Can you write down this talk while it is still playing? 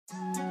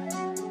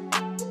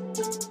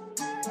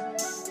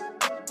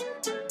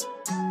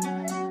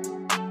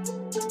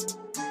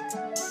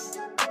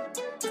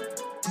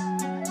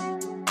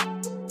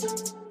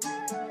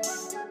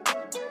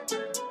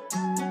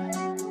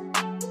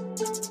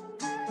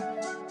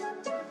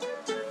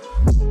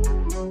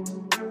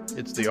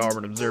It's the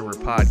Auburn Observer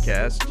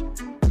Podcast,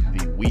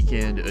 the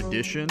weekend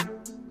edition.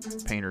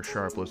 Painter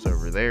Sharpless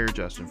over there,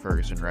 Justin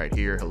Ferguson right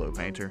here. Hello,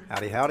 Painter.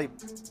 Howdy, howdy.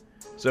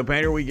 So,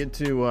 Painter, we get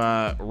to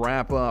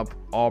wrap up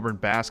Auburn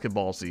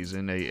basketball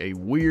season, a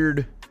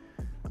weird,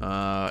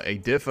 a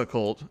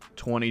difficult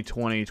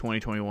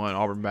 2020-2021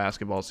 Auburn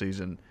basketball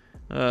season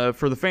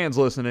for the fans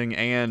listening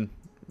and,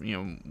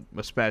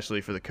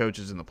 especially for the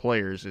coaches and the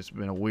players. It's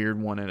been a weird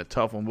one and a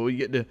tough one, but we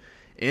get to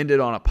end it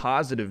on a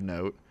positive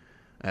note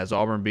as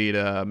Auburn beat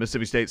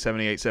Mississippi State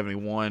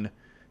 78-71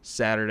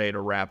 Saturday to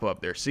wrap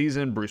up their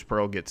season. Bruce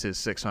Pearl gets his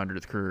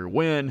 600th career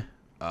win.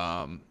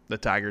 The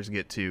Tigers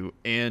get to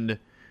end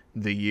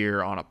the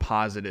year on a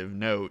positive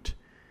note.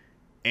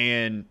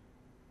 And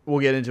we'll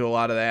get into a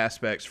lot of the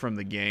aspects from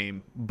the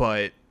game,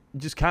 but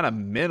just kind of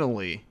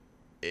mentally,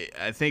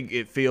 I think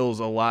it feels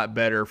a lot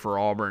better for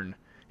Auburn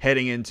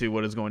heading into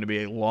what is going to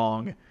be a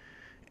long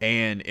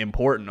and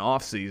important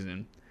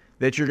offseason,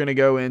 that you're going to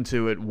go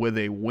into it with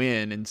a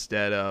win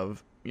instead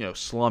of,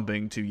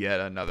 slumping to yet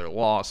another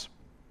loss.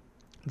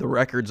 The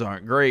records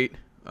aren't great.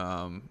 There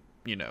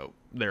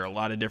are a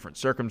lot of different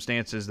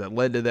circumstances that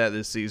led to that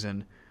this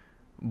season,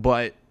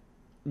 but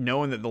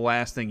knowing that the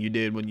last thing you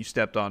did when you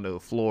stepped onto the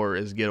floor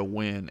is get a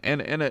win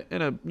and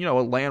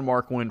a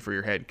landmark win for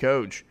your head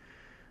coach,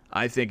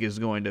 I think is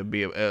going to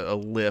be a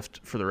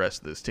lift for the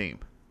rest of this team.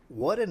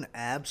 What an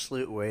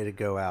absolute way to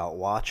go out,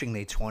 watching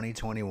the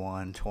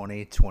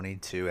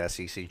 2021-2022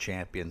 SEC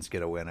champions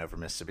get a win over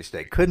Mississippi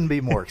State. Couldn't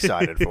be more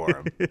excited for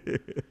them.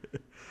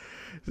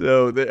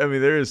 So,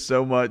 there is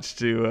so much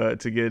to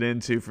get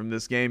into from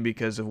this game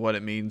because of what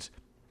it means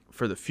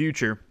for the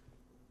future.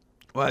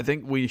 Well, I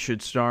think we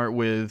should start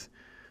with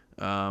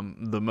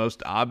the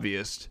most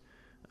obvious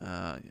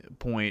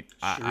point.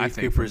 I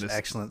think Cooper's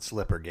excellent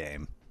slipper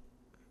game.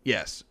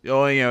 Yes.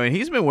 Oh, and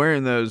he's been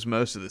wearing those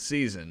most of the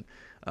season.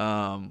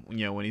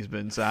 When he's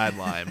been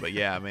sidelined, but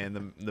yeah,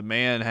 man, the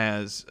man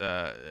has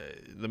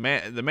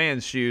the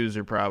man's shoes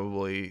are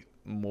probably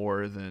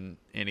more than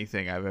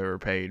anything I've ever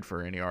paid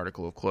for any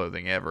article of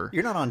clothing ever.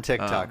 You're not on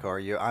TikTok,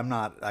 are you? I'm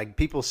not.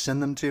 People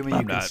send them to me.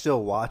 You can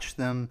still watch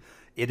them.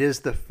 It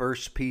is the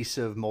first piece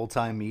of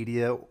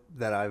multimedia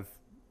that I've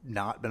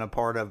not been a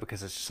part of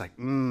because it's just like,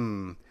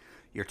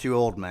 you're too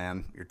old,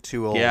 man. You're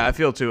too old. Yeah, I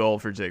feel too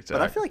old for TikTok.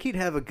 But I feel like he'd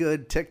have a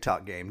good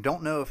TikTok game.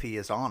 Don't know if he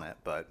is on it,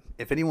 but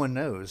if anyone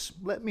knows,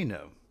 let me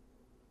know.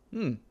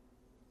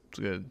 It's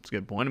a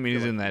good point. I mean,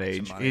 he's in that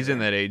age. He's in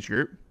that age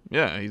group.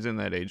 Yeah, he's in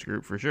that age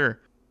group for sure.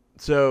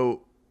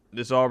 So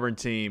this Auburn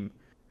team,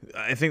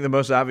 I think the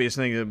most obvious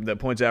thing that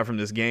points out from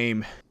this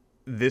game,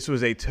 this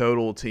was a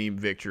total team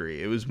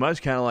victory. It was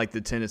much kind of like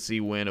the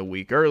Tennessee win a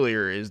week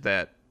earlier, is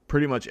that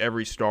pretty much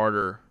every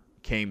starter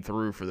came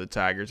through for the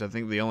Tigers. I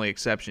think the only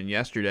exception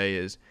yesterday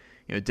is,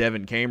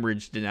 Devin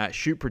Cambridge did not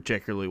shoot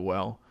particularly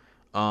well,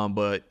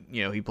 but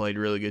he played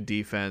really good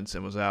defense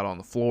and was out on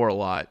the floor a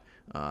lot.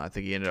 I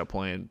think he ended up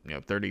playing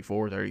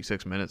 34,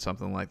 36 minutes,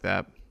 something like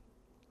that.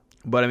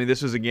 But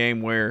this was a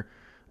game where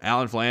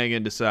Alan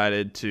Flanagan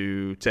decided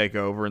to take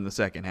over in the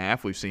second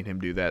half. We've seen him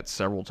do that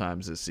several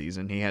times this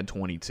season. He had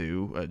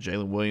 22.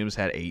 Jalen Williams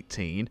had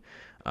 18.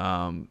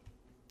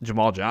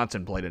 Jamal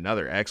Johnson played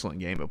another excellent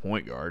game at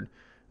point guard.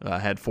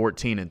 Had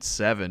 14 and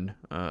 7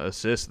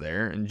 assists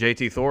there. And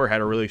J.T. Thor had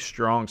a really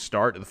strong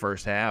start to the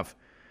first half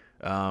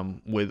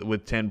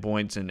with 10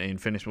 points and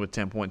finished with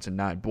 10 points and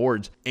 9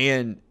 boards.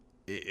 And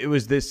it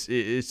was this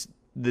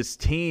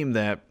team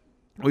that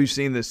we've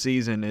seen this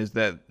season is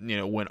that,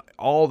 when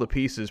all the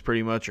pieces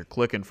pretty much are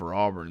clicking for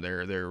Auburn,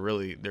 they're a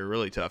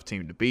really tough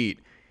team to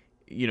beat.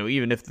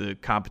 Even if the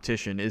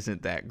competition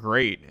isn't that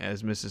great,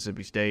 as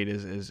Mississippi State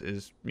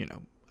is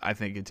I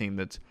think a team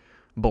that's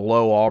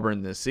below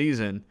Auburn this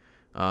season.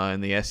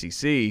 In the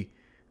SEC,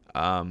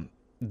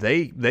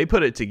 they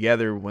put it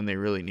together when they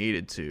really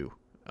needed to,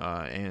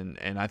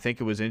 and I think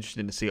it was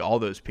interesting to see all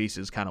those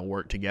pieces kind of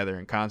work together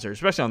in concert,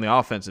 especially on the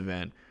offensive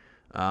end,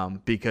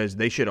 because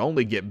they should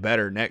only get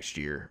better next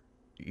year.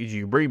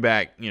 You bring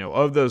back,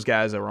 of those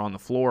guys that were on the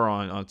floor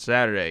on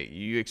Saturday,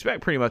 you expect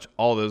pretty much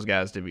all those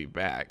guys to be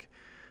back,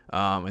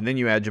 and then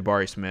you add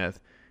Jabari Smith,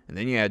 and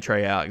then you add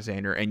Trey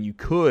Alexander, and you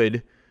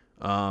could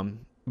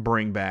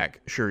bring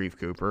back Sharif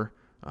Cooper.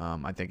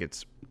 I think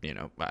it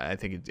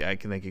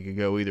could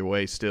go either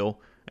way still.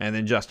 And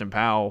then Justin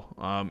Powell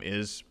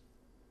is,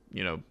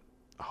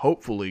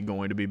 hopefully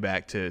going to be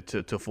back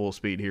to full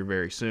speed here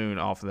very soon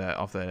off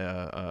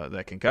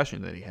that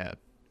concussion that he had.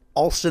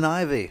 Alston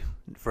Ivey,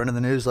 friend of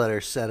the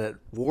newsletter, said it.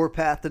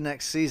 Warpath the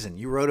next season.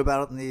 You wrote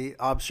about it in the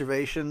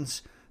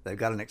observations. They've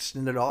got an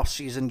extended off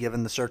season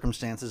given the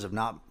circumstances of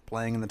not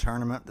playing in the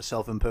tournament, the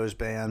self-imposed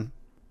ban,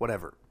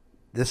 whatever.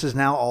 This is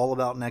now all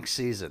about next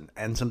season.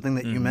 And something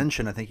that you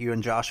mentioned, I think you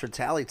and Josh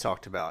Vitale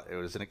talked about, it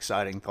was an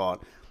exciting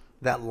thought,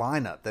 that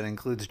lineup that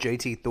includes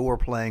J.T. Thor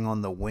playing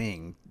on the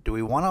wing. Do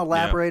we want to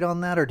elaborate on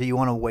that, or do you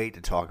want to wait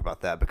to talk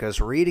about that? Because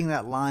reading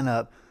that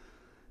lineup,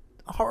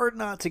 hard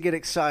not to get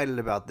excited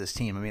about this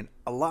team.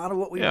 A lot of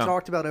what we've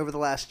talked about over the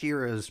last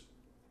year is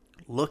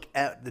look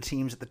at the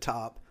teams at the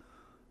top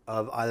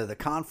of either the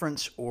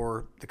conference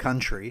or the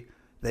country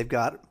they've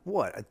got,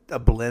 a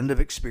blend of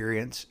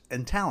experience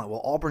and talent.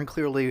 Well, Auburn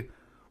clearly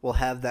will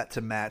have that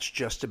to match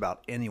just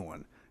about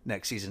anyone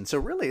next season. So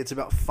really it's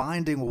about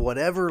finding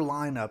whatever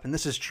lineup, and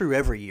this is true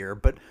every year,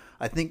 but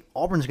I think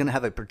Auburn's going to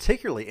have a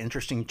particularly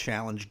interesting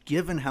challenge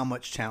given how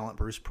much talent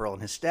Bruce Pearl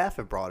and his staff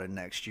have brought in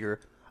next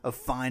year of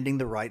finding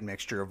the right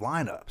mixture of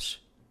lineups.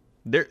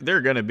 There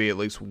are going to be at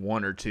least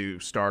one or two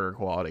starter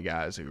quality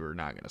guys who are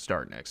not going to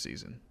start next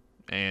season.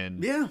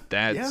 And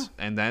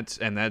that's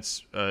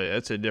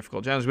a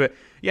difficult challenge. But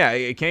yeah,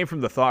 it came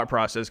from the thought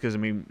process because, I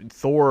mean,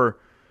 Thor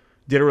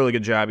did a really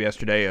good job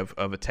yesterday of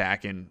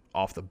attacking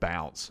off the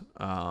bounce,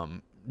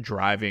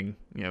 driving.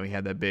 You know, he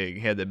had that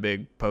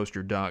big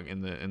poster dunk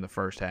in the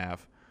first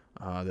half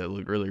that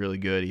looked really, really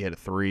good. He had a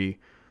 3.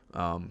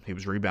 He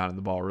was rebounding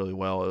the ball really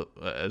well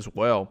as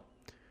well.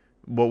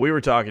 But we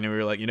were talking and we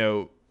were like, you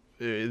know,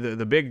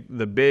 the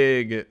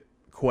big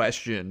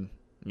question,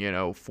 you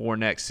know, for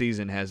next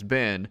season has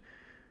been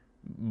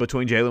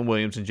between Jalen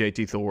Williams and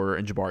JT Thor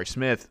and Jabari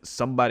Smith,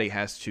 somebody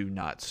has to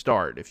not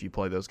start. If you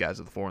play those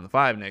guys at the 4 and the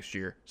 5 next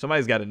year,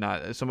 somebody's not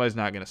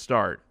going to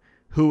start.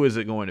 Who is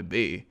it going to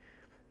be?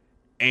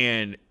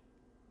 And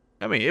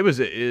I mean,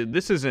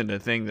 this isn't a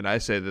thing that I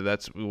say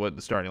that's what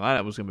the starting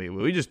lineup was going to be.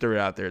 We just threw it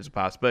out there as a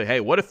possibility. Hey,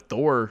 what if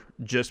Thor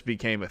just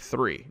became a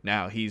 3?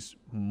 Now he's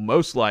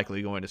most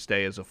likely going to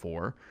stay as a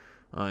 4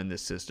 in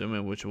this system,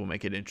 and which will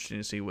make it interesting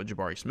to see what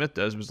Jabari Smith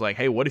does. It was like,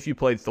 hey, what if you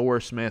played Thor,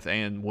 Smith,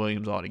 and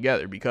Williams all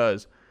together?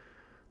 Because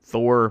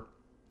Thor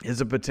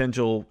is a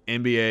potential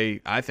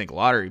NBA, I think,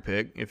 lottery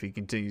pick if he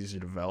continues to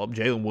develop.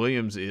 Jalen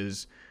Williams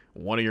is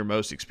one of your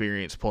most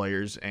experienced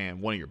players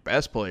and one of your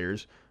best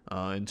players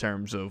in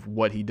terms of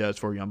what he does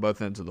for you on both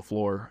ends of the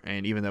floor.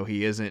 And even though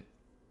he isn't,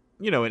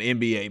 you know, an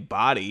NBA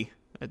body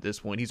at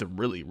this point, he's a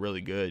really, really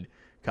good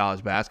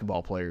college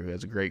basketball player who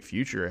has a great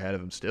future ahead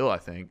of him still, I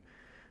think.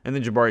 And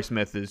then Jabari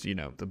Smith is, you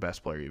know, the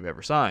best player you've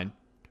ever signed.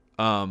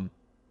 And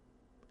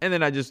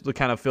then I just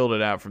kind of filled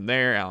it out from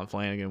there. Allen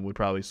Flanigan would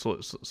probably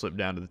slip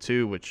down to the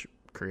 2, which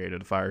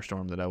created a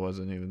firestorm that I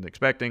wasn't even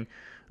expecting.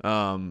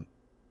 And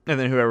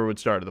then whoever would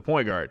start at the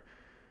point guard.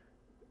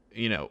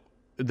 You know,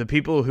 the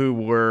people who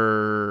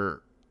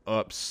were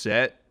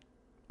upset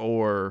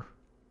or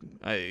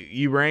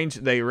they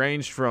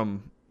ranged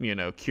from, you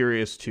know,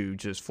 curious to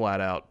just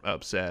flat out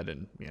upset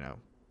and, you know,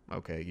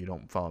 okay, you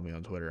don't follow me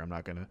on Twitter, I'm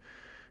not going to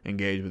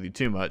engage with you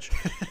too much.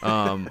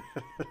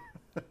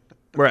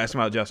 We're asking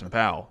about Justin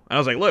Powell. And I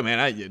was like, look,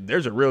 man,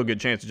 there's a real good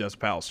chance that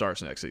Justin Powell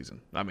starts next season.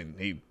 I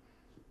mean,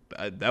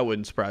 that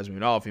wouldn't surprise me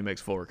at all if he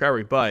makes full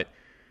recovery. But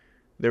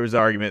there was the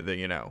argument that,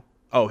 you know,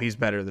 oh, he's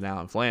better than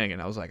Allen Flanigan.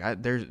 I was like,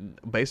 there's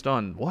based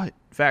on what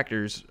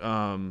factors?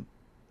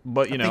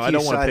 But, you know, I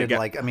don't want to pick.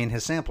 Like, I mean,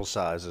 his sample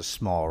size is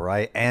small,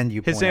 right? And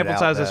you his pointed sample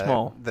size is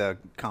small. The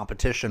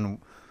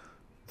competition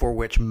for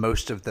which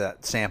most of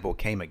that sample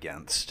came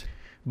against.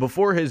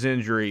 Before his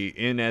injury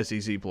in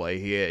SEC play,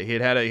 he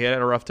had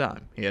a rough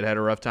time. He had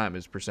a rough time.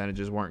 His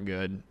percentages weren't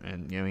good,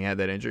 and, you know, he had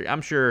that injury.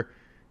 I'm sure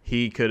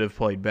he could have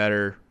played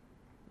better,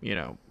 you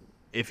know,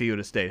 if he would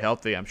have stayed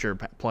healthy. I'm sure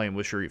playing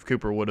with Sharif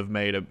Cooper would have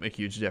made a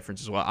huge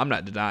difference as well. I'm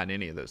not denying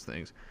any of those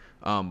things,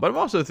 but I'm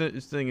also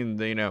thinking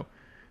that, you know,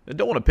 I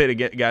don't want to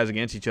pit guys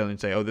against each other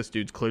and say, oh, this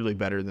dude's clearly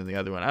better than the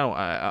other one.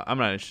 I'm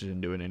not interested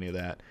in doing any of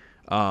that.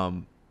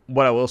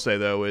 What I will say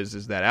though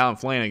is that Allen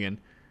Flanigan,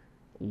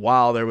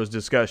 while there was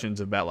discussions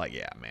about like,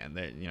 yeah, man,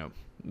 you know,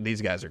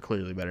 these guys are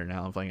clearly better than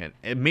Allen Flanigan.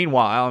 And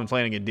meanwhile, Allen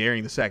Flanigan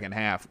during the second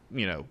half,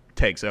 you know,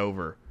 takes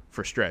over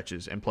for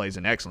stretches and plays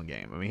an excellent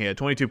game. I mean, he had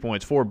 22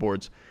 points, 4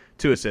 boards,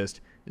 2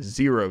 assists,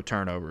 0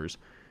 turnovers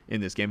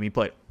in this game. He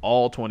played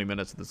all 20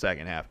 minutes of the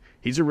second half.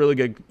 He's a really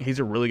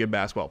good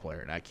basketball player,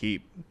 and I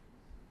keep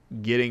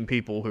getting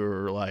people who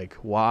are like,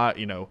 why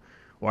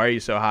are you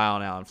so high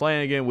on Allen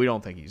Flanigan? We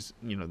don't think he's,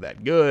 you know,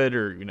 that good,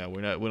 or, you know,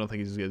 we don't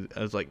think he's good.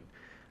 I was like,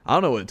 I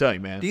don't know what to tell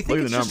you, man. Do you think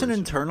it's just an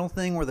internal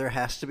thing where there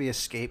has to be a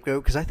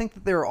scapegoat? Because I think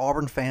that there are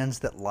Auburn fans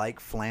that like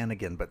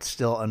Flanigan but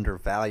still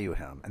undervalue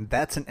him. And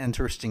that's an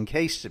interesting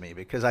case to me,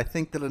 because I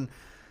think that in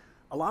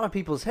a lot of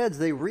people's heads,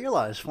 they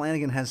realize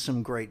Flanigan has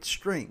some great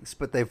strengths,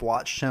 but they've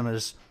watched him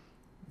as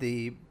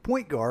the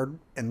point guard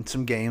in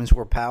some games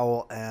where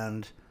Powell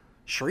and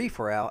Sharif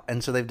were out.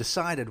 And so they've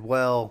decided,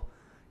 well,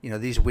 you know,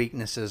 these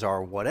weaknesses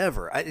are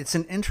whatever. It's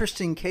an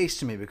interesting case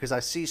to me, because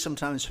I see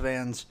sometimes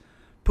fans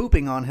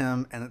pooping on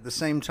him and at the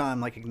same time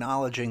like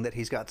acknowledging that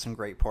he's got some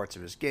great parts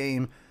of his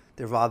game.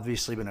 There have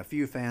obviously been a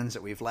few fans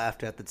that we've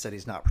laughed at that said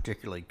he's not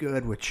particularly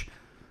good, which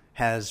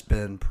has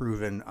been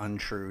proven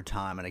untrue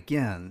time and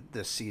again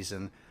this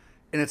season.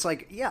 And it's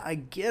like, yeah, I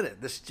get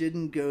it. This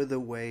didn't go the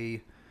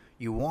way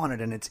you wanted,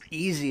 and it's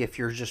easy if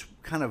you're just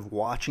kind of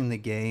watching the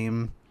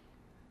game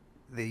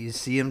that you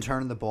see him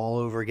turning the ball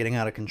over, getting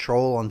out of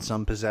control on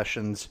some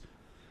possessions,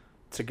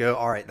 to go,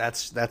 all right,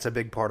 that's a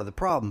big part of the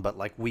problem. But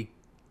like, we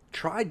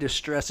tried to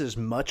stress as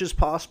much as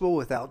possible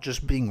without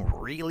just being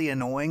really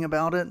annoying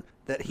about it,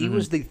 that he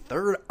was the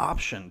third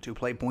option to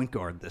play point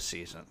guard this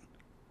season.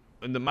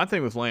 And my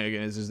thing with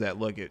Flanigan is that,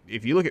 look,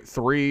 if you look at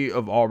 3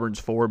 of Auburn's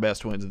 4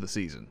 best wins of the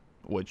season,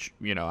 which,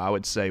 I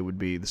would say would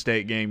be the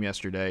State game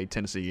yesterday,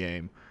 Tennessee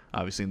game,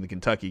 obviously in the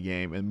Kentucky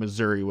game, and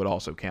Missouri would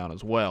also count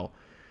as well.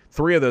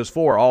 3 of those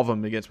 4, all of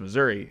them against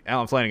Missouri,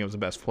 Allen Flanigan was the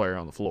best player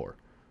on the floor.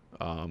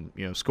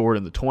 Scored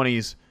in the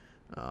 20s,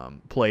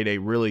 played a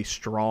really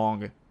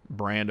strong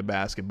brand of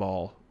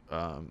basketball,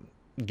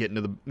 getting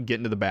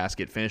to the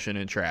basket, finishing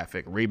in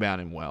traffic,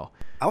 rebounding well.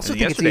 I also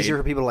think it's easier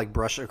for people to like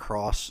brush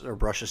across or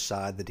brush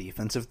aside the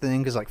defensive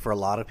thing, because like for a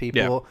lot of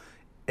people,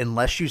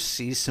 unless you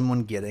see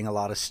someone getting a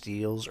lot of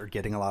steals or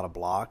getting a lot of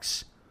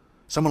blocks,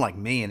 someone like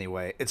me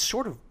anyway, it's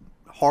sort of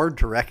hard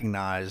to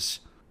recognize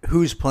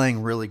who's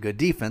playing really good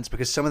defense,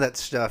 because some of that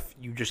stuff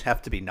you just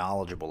have to be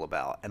knowledgeable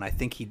about. And I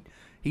think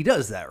he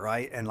does that,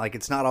 right? And like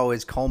it's not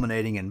always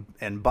culminating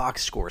in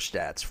box score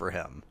stats for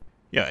him.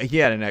 Yeah, he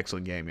had an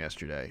excellent game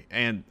yesterday.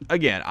 And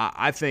again,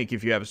 I think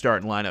if you have a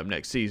starting lineup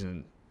next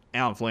season,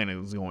 Allen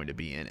Flanigan is going to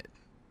be in it.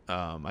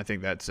 I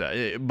think that's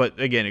but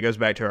again, it goes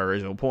back to our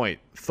original point.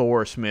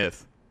 Thor,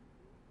 Smith,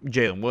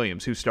 Jalen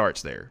Williams, who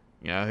starts there?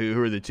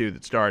 Who are the 2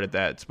 that start at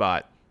that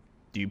spot?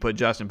 Do you put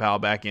Justin Powell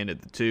back in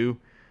at the 2?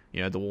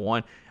 The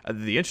 1?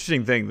 The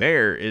interesting thing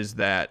there is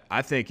that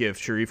I think if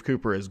Sharif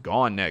Cooper is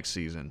gone next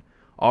season,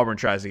 Auburn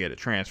tries to get a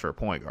transfer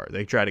point guard.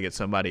 They try to get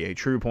somebody, a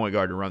true point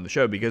guard, to run the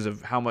show because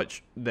of how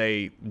much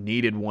they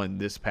needed one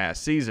this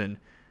past season,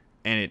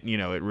 and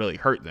it really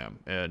hurt them.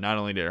 Not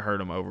only did it hurt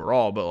them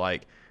overall, but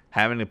like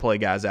having to play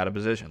guys out of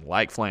position,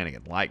 like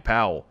Flanigan, like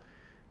Powell.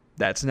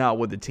 That's not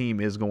what the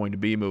team is going to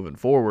be moving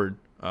forward.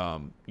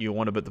 You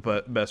want to put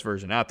the best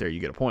version out there, you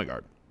get a point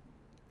guard.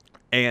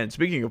 And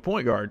speaking of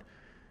point guard,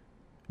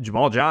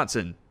 Jamal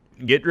Johnson,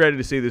 get ready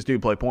to see this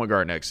dude play point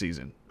guard next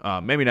season.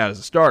 Maybe not as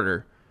a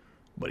starter,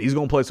 but he's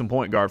going to play some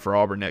point guard for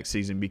Auburn next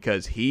season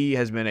because he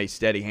has been a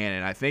steady hand.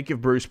 And I think if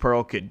Bruce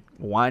Pearl could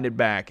wind it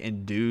back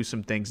and do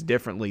some things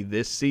differently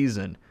this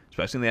season,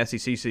 especially in the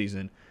SEC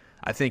season,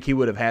 I think he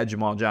would have had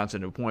Jamal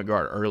Johnson to point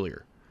guard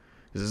earlier.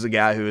 This is a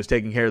guy who is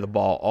taking care of the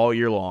ball all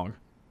year long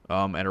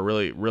at a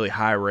really, really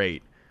high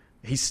rate.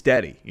 He's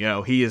steady.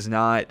 He is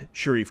not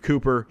Sharif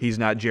Cooper. He's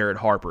not Jared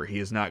Harper. He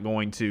is not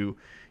going to,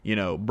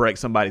 break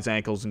somebody's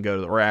ankles and go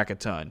to the rack a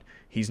ton.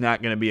 He's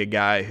not going to be a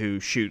guy who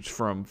shoots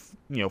from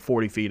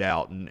 40 feet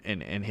out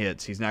and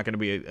hits. He's not going to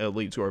be an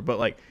elite scorer. But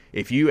like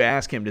if you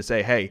ask him to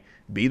say, hey,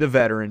 be the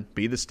veteran,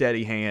 be the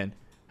steady hand,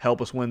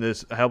 help us win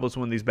these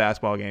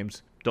basketball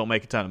games, don't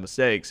make a ton of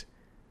mistakes,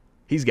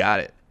 he's got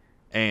it.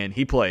 And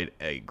he played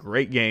a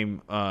great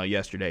game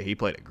yesterday. He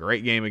played a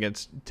great game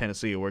against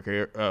Tennessee a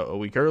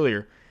week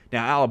earlier.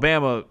 Now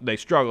Alabama, they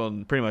struggled,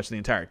 and pretty much the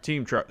entire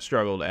team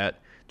struggled at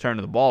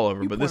turning the ball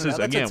over. But this is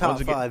again,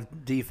 that's a top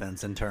 5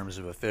 defense in terms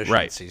of efficiency.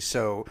 Right.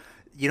 So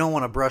you don't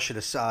want to brush it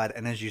aside.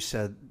 And as you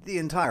said, the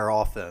entire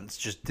offense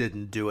just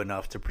didn't do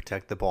enough to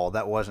protect the ball.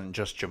 That wasn't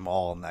just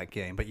Jamal in that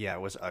game, but yeah, it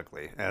was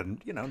ugly.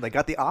 And they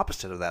got the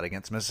opposite of that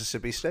against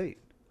Mississippi State.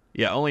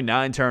 Yeah, only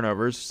 9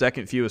 turnovers,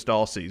 second fewest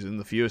all season.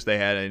 The fewest they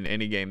had in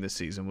any game this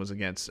season was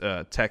against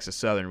Texas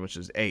Southern, which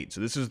is 8.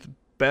 So this is the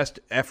best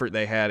effort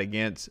they had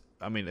against.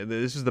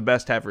 This is the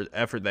best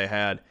effort they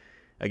had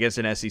against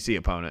an SEC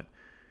opponent.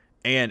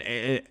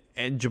 And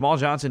Jamal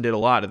Johnson did a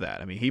lot of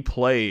that. He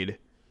played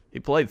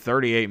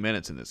 38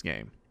 minutes in this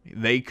game.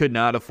 They could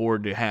not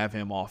afford to have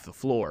him off the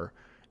floor.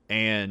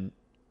 And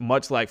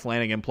much like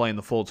Flanigan playing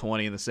the full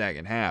 20 in the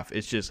second half,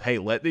 it's just, hey,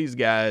 let these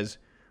guys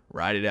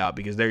ride it out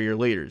because they're your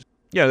leaders.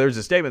 Yeah, there's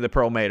a statement that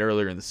Pearl made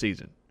earlier in the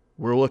season.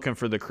 We're looking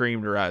for the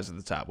cream to rise to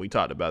the top. We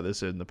talked about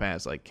this in the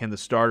past. Like, can the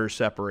starters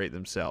separate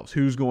themselves?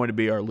 Who's going to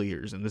be our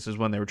leaders? And this is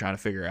when they were trying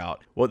to figure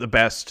out what the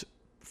best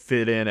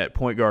fit in at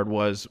point guard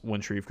was when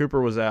Sharif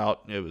Cooper was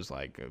out. It was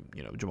like,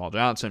 Jamal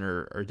Johnson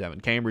or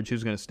Devin Cambridge,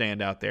 who's going to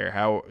stand out there?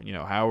 How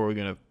are we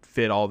going to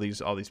fit all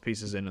these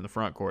pieces in the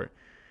front court?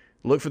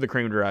 Look for the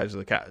cream to rise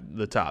to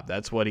the top.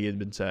 That's what he had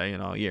been saying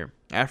all year.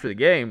 After the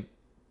game,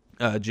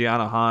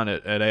 Gianna Hahn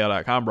at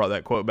AL.com brought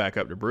that quote back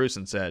up to Bruce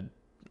and said,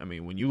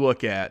 when you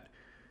look at,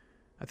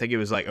 I think it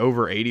was like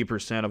over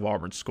 80% of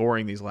Auburn's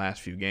scoring these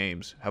last few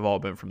games have all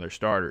been from their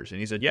starters. And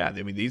he said, yeah,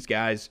 these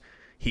guys,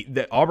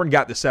 Auburn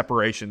got the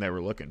separation they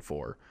were looking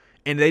for.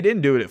 And they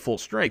didn't do it at full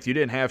strength. You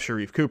didn't have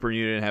Sharif Cooper and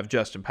you didn't have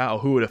Justin Powell,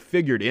 who would have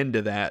figured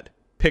into that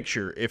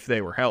picture if they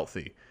were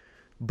healthy.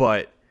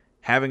 But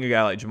having a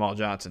guy like Jamal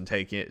Johnson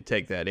take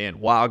that in,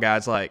 while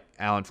guys like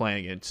Allen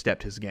Flanigan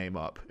stepped his game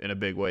up in a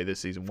big way this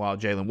season, while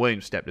Jalen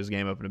Williams stepped his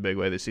game up in a big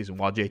way this season,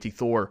 while JT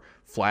Thor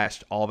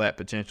flashed all that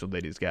potential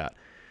that he's got,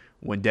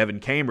 when Devin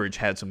Cambridge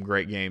had some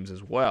great games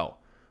as well.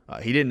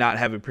 He did not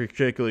have a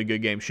particularly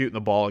good game shooting the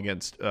ball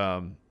against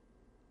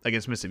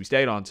Mississippi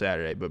State on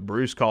Saturday, but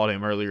Bruce called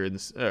him earlier in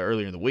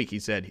the week. He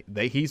said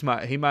he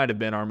might have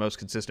been our most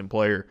consistent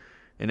player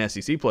in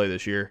SEC play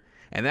this year,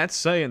 and that's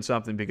saying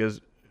something because,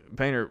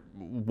 Painter,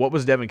 what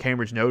was Devin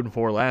Cambridge known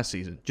for last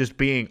season? Just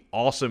being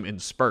awesome in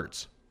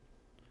spurts.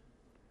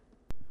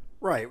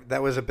 Right.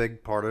 That was a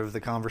big part of the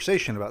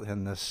conversation about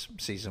him this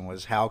season,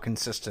 was how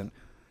consistent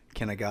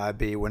can a guy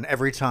be when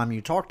every time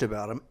you talked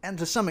about him, and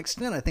to some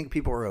extent I think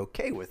people were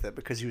okay with it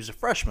because he was a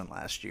freshman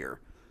last year.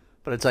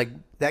 But it's like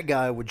that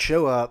guy would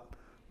show up,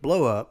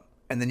 blow up,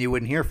 and then you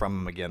wouldn't hear from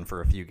him again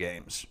for a few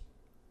games.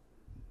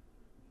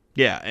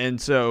 Yeah, and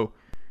so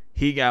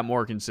he got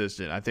more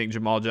consistent. I think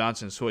Jamal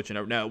Johnson switching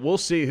over. Now, we'll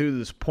see who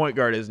this point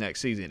guard is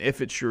next season. If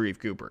it's Sharif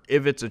Cooper,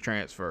 if it's a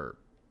transfer,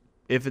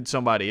 if it's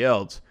somebody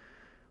else.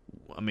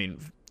 I mean,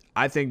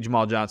 I think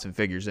Jamal Johnson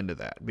figures into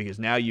that because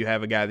now you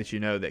have a guy that you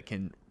know that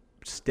can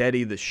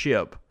steady the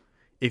ship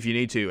if you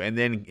need to, and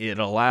then it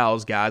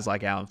allows guys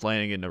like Allen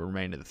Flanagan to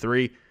remain at the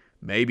 3.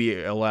 Maybe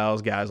it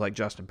allows guys like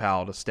Justin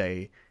Powell to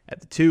stay at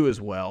the 2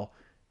 as well,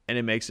 and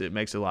it makes it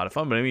a lot of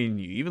fun. But, I mean,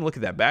 you even look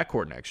at that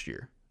backcourt next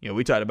year. You know,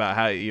 we talked about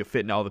how you're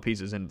fitting all the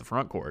pieces into the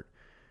front court.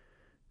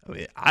 I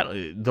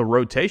mean, the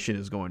rotation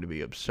is going to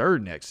be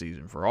absurd next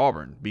season for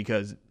Auburn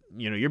because,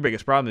 you know, your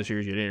biggest problem this year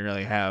is you didn't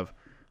really have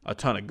a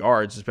ton of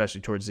guards,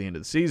 especially towards the end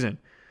of the season.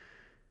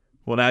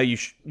 Well, now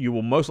you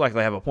will most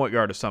likely have a point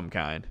guard of some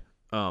kind,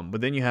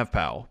 but then you have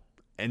Powell,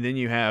 and then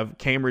you have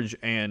Cambridge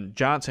and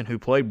Johnson, who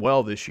played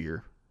well this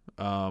year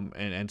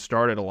and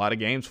started a lot of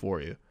games for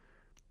you.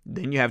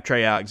 Then you have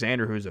Trey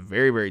Alexander, who's a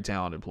very, very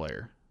talented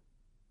player.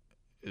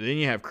 Then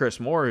you have Chris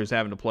Moore, who's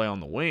having to play on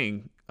the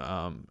wing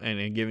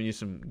and giving you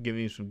some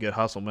good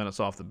hustle minutes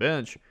off the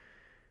bench.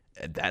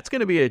 That's going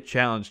to be a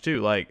challenge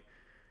too. Like,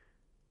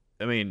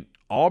 I mean,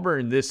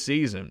 Auburn this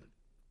season,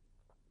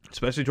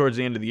 especially towards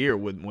the end of the year,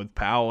 with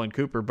Powell and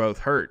Cooper both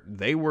hurt,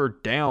 they were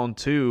down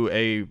to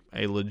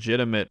a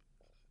legitimate.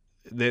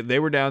 They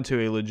were down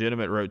to a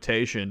legitimate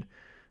rotation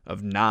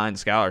of 9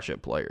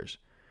 scholarship players,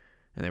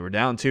 and they were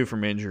down 2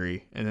 from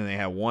injury, and then they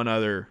had one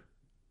other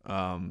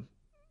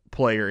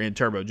player in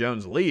Turbo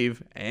Jones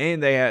leave,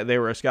 and they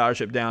were a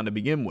scholarship down to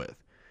begin with.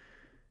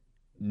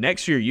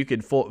 Next year, you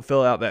could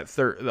fill out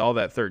all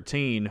that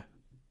 13.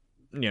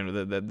 You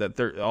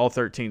know, all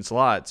 13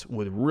 slots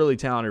with really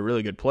talented,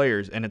 really good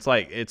players, and it's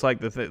like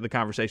the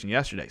conversation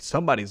yesterday.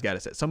 Somebody's got to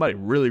say somebody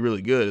really,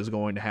 really good is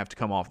going to have to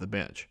come off the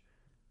bench,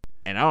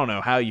 and I don't know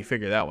how you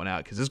figure that one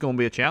out because it's going to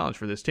be a challenge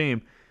for this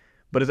team.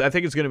 But I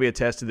think it's going to be a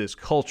test of this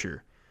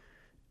culture.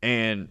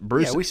 And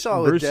Bruce, we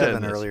saw Bruce with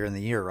Devin earlier in the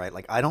year, right?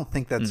 Like, I don't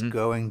think that's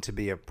going to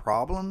be a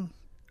problem.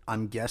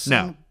 I'm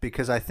guessing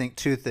because I think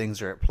 2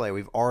 things are at play.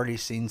 We've already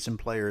seen some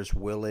players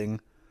willing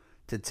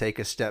to take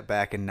a step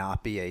back and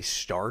not be a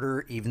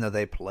starter, even though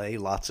they play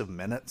lots of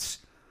minutes.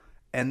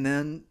 And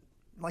then,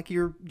 like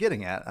you're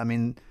getting at, I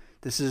mean,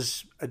 this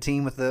is a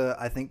team with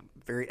I think,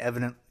 very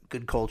evident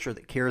good culture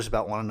that cares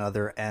about one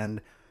another.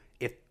 And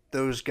if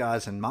those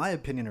guys, in my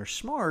opinion, are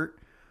smart,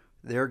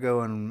 they're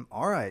going,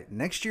 all right,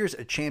 next year's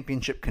a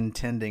championship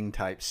contending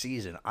type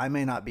season. I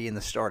may not be in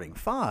the starting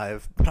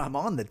 5, but I'm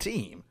on the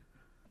team.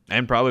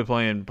 And probably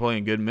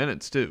playing good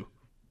minutes, too,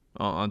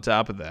 on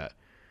top of that.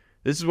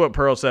 This is what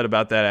Pearl said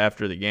about that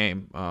after the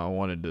game. I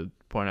wanted to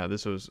point out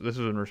this was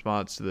in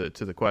response to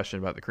the question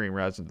about the cream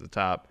rising to the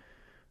top.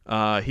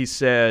 He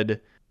said,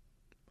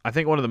 "I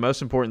think one of the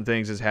most important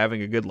things is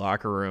having a good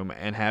locker room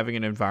and having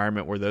an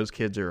environment where those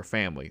kids are a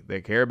family. They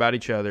care about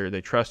each other,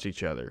 they trust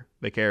each other,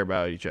 they care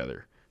about each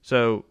other.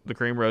 So the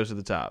cream rose to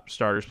the top.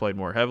 Starters played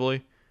more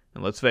heavily,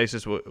 and let's face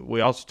it,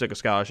 we also took a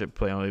scholarship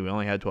play. We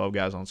only had 12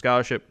 guys on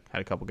scholarship,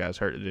 had a couple guys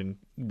hurt and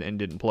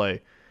didn't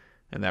play,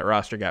 and that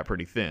roster got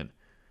pretty thin.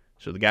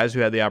 So the guys who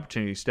had the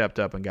opportunity stepped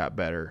up and got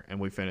better, and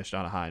we finished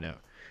on a high note."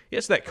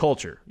 It's that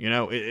culture. You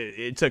know,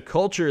 it's a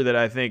culture that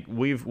I think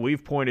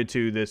we've pointed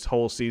to this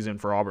whole season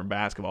for Auburn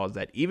basketball, is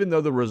that even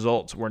though the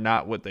results were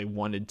not what they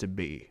wanted to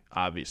be,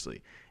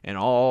 obviously, and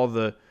all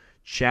the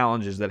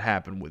challenges that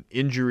happened with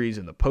injuries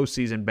and the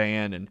postseason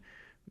ban and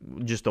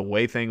just the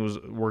way things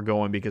were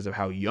going because of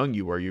how young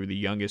you were. You were the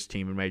youngest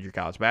team in major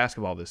college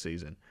basketball this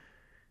season.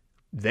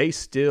 They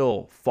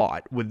still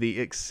fought, with the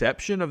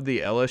exception of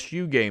the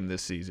LSU game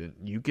this season.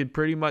 You could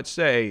pretty much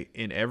say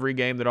in every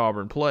game that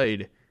Auburn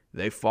played,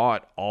 they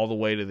fought all the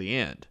way to the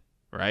end,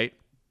 right?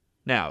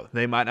 Now,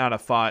 they might not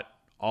have fought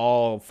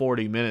all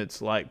 40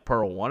 minutes like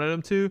Pearl wanted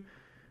them to,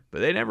 but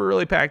they never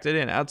really packed it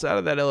in. Outside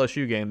of that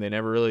LSU game, they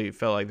never really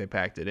felt like they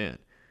packed it in.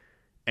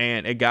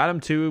 And it got them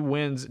 2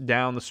 wins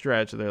down the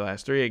stretch of their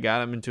last 3. It got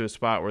them into a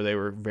spot where they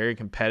were very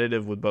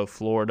competitive with both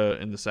Florida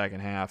in the second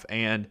half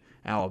and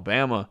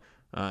Alabama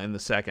in the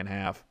second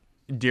half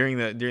during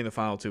the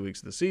final 2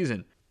 weeks of the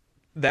season.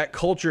 That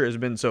culture has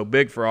been so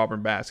big for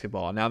Auburn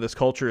basketball. Now this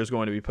culture is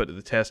going to be put to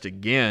the test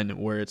again,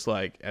 where it's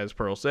like, as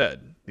Pearl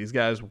said, these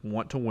guys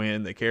want to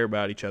win. They care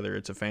about each other.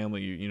 It's a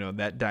family. You know,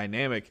 that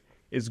dynamic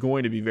is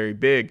going to be very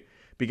big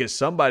because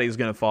somebody's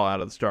going to fall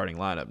out of the starting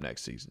lineup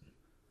next season.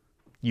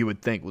 You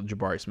would think, with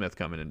Jabari Smith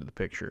coming into the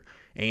picture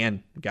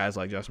and guys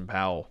like Justin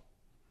Powell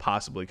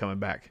possibly coming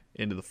back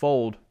into the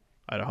fold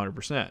at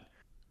 100%.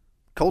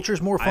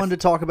 Culture's more fun to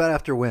talk about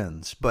after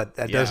wins, but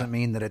that doesn't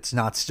mean that it's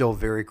not still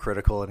very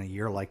critical in a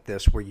year like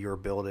this where you're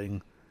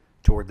building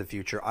toward the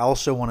future. I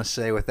also want to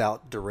say,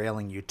 without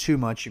derailing you too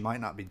much, you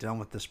might not be done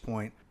with this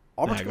point.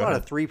 Auburn's got a lot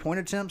of 3-point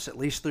attempts, at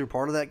least through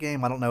part of that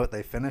game. I don't know what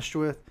they finished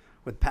with.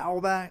 With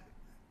Powell back,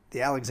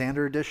 the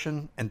Alexander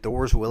addition, and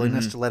Thor's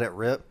willingness to let it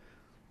rip,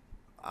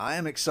 I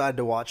am excited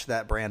to watch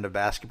that brand of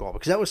basketball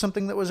because that was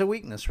something that was a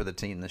weakness for the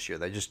team this year.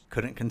 They just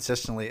couldn't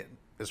consistently,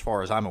 as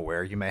far as I'm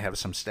aware. You may have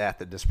some stat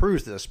that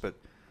disproves this, but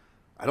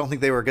I don't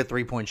think they were a good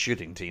 3-point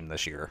shooting team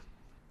this year.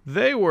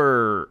 They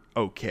were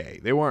okay.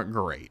 They weren't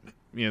great.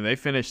 They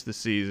finished the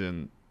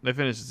season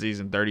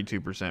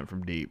 32%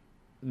 from deep.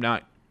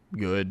 Not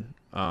good.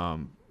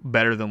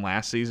 Better than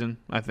last season.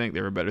 I think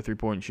they were a better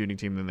three-point shooting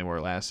team than they were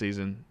last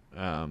season.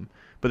 But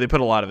they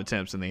put a lot of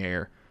attempts in the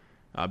air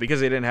because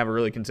they didn't have a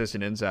really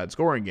consistent inside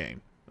scoring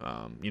game.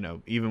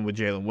 Even with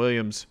Jalen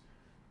Williams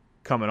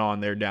coming on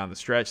there down the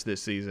stretch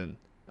this season,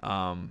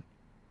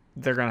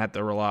 they're going to have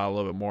to rely a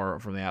little bit more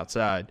from the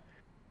outside.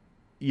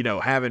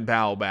 Having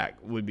Powell back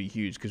would be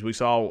huge because we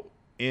saw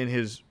in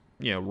his,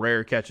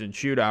 rare catch and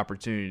shoot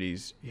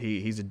opportunities,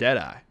 he's a dead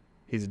eye.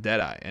 He's a dead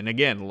eye. And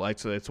again,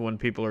 so it's when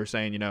people are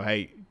saying,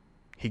 hey,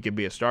 he could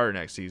be a starter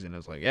next season.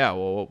 It's like, yeah,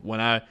 well,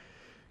 when I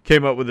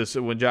came up with this,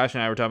 when Josh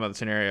and I were talking about the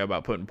scenario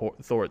about putting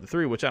Thor at the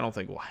 3, which I don't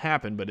think will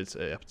happen, but it's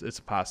a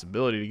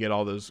possibility to get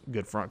all those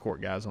good front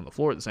court guys on the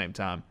floor at the same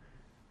time.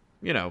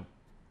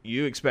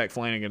 You expect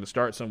Flanagan to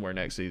start somewhere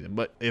next season.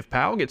 But if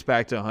Powell gets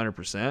back to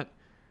 100%,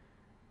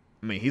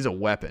 he's a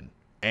weapon.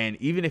 And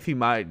even if he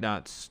might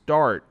not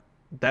start,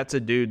 that's a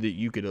dude that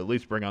you could at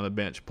least bring on the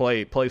bench,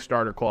 play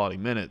starter quality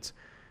minutes,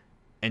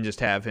 and just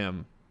have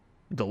him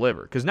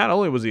deliver. Because not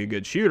only was he a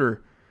good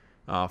shooter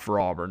for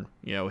Auburn,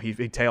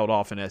 he tailed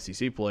off an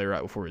SEC play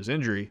right before his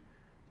injury,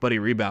 but he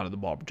rebounded the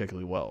ball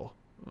particularly well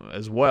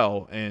as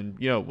well, and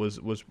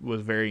was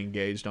very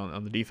engaged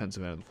on the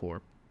defensive end of the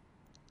floor.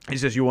 He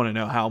says you want to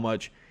know how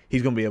much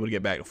he's going to be able to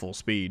get back to full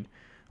speed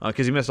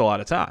because he missed a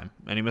lot of time,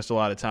 and he missed a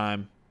lot of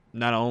time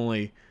not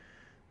only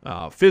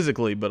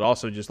physically, but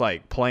also just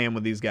like playing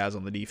with these guys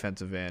on the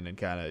defensive end and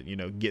kind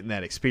of, getting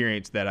that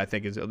experience that I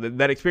think is going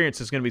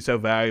to be so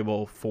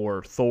valuable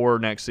for Thor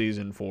next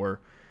season for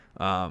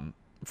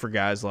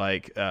guys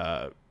like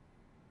Dylan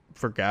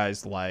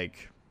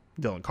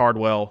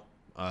Cardwell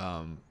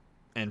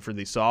and for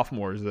these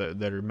sophomores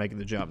that are making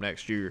the jump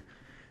next year.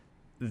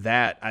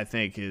 That I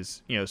think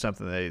is,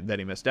 something that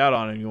he missed out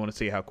on, and you want to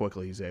see how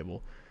quickly he's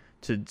able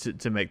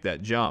to make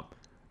that jump.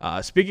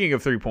 Speaking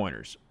of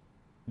three-pointers,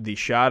 the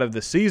shot of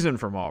the season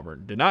from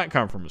Auburn did not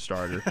come from a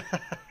starter.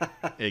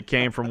 It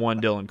came from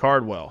one Dylan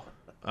Cardwell,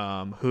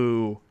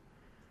 who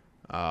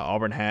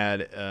Auburn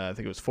had, I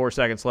think it was 4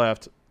 seconds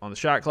left on the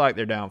shot clock.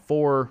 They're down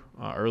 4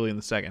 early in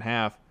the second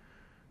half.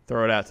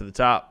 Throw it out to the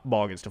top.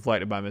 Ball gets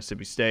deflected by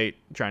Mississippi State,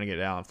 trying to get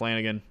it to Allen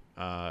Flanagan.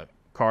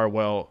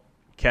 Cardwell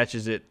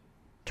catches it,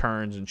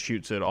 turns, and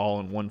shoots it all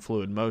in one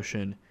fluid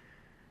motion.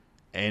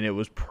 And it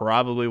was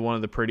probably one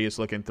of the prettiest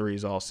looking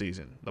threes all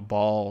season. The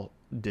ball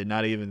did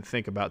not even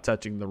think about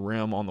touching the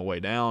rim on the way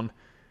down.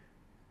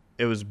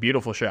 It was a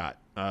beautiful shot.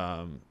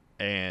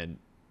 And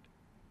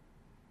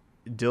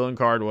Dylan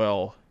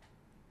Cardwell.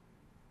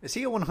 Is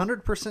he a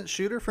 100%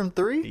 shooter from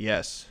 3?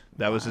 Yes.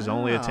 That was his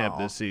only attempt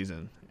this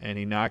season, and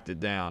he knocked it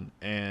down.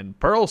 And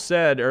Pearl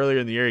said earlier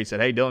in the year, he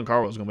said, hey, Dylan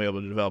Cardwell's going to be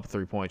able to develop a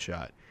three-point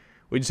shot.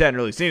 We just hadn't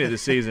really seen it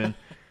this season.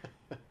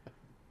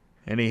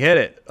 And he hit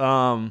it.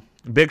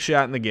 Big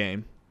shot in the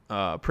game.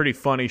 Pretty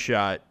funny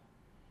shot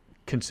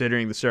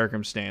considering the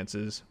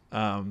circumstances.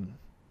 I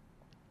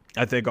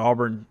think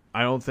Auburn,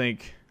 I don't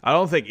think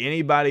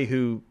anybody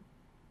who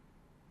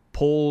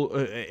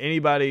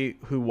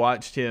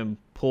watched him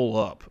pull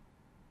up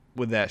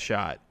with that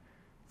shot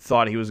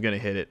thought he was going to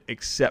hit it,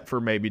 except for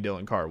maybe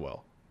Dylan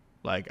Cardwell.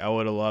 Like, I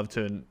would have loved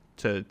to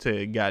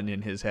gotten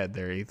in his head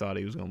there. He thought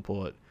he was going to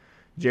pull it.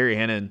 Jerry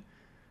Hennon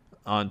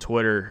on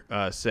Twitter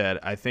said,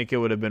 I think it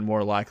would have been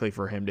more likely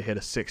for him to hit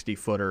a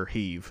 60-footer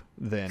heave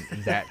than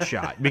that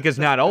shot. Because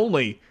not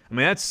only,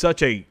 that's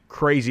such a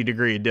crazy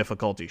degree of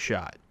difficulty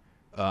shot.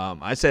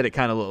 I said it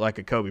kind of looked like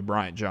a Kobe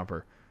Bryant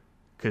jumper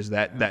because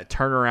that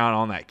turnaround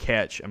on that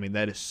catch,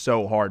 that is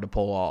so hard to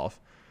pull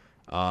off.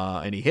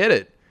 And he hit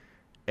it.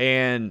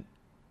 And,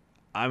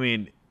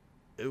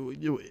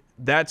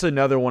 that's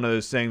another one of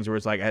those things where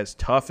it's like, as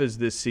tough as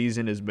this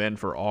season has been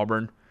for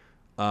Auburn,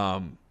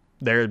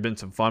 there have been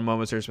some fun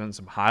moments. There's been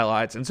some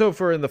highlights. And so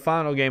for in the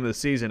final game of the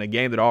season, a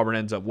game that Auburn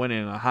ends up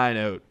winning on a high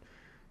note,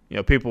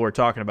 people were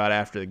talking about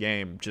after the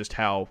game just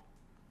how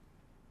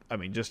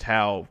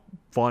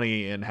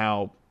funny and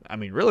how,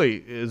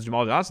 really, as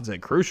Jamal Johnson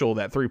said, crucial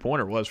that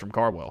three-pointer was from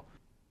Cardwell.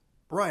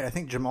 Right. I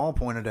think Jamal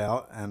pointed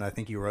out, and I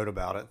think you wrote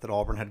about it, that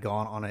Auburn had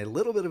gone on a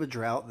little bit of a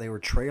drought. They were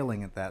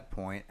trailing at that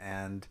point,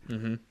 and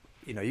you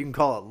can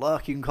call it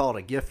luck, you can call it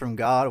a gift from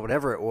God,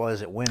 whatever it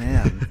was, it went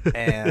in,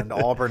 and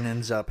Auburn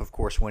ends up, of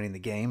course, winning the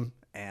game.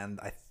 And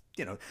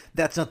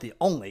that's not the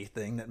only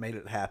thing that made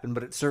it happen,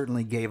 but it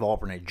certainly gave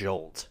Auburn a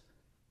jolt.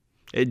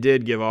 It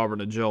did give Auburn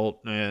a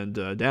jolt,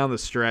 and down the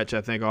stretch, I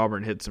think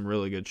Auburn hit some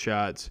really good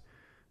shots.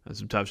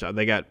 Some tough shots.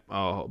 They got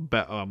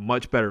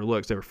much better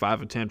looks. They were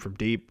 5 of 10 from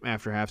deep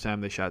after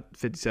halftime. They shot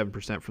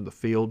 57% from the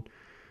field.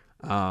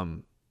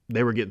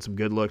 They were getting some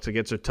good looks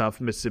against a tough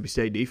Mississippi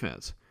State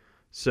defense.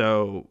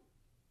 So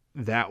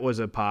that was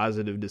a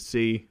positive to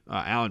see.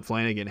 Allen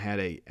Flanagan had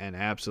an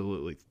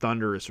absolutely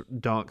thunderous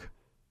dunk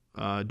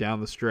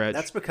down the stretch.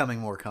 That's becoming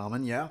more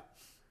common, yeah.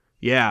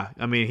 Yeah,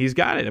 he's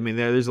got it.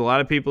 There's a lot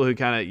of people who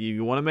kind of,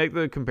 you want to make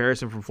the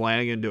comparison from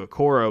Flanagan to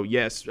Okoro.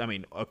 Yes,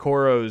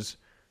 Okoro's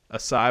a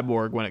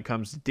cyborg when it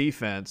comes to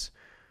defense,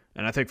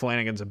 And I think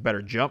Flanagan's a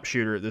better jump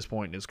shooter at this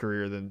point in his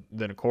career than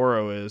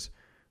Okoro is.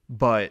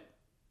 But,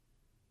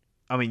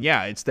 I mean,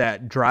 yeah, it's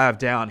that drive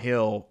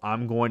downhill,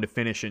 I'm going to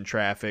finish in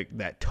traffic,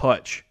 that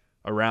touch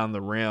around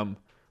the rim,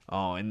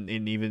 and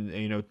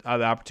even,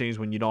 other opportunities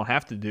when you don't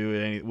have to do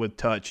it with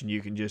touch and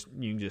you can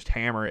just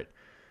hammer it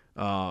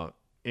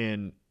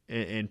in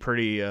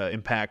pretty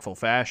impactful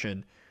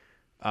fashion.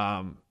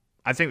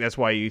 I think that's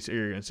why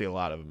you're going to see a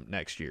lot of him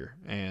next year.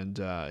 And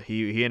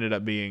he ended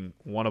up being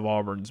one of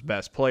Auburn's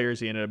best players.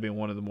 He ended up being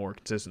one of the more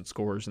consistent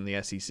scorers in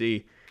the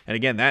SEC. And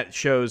again, that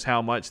shows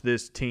how much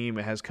this team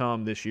has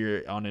come this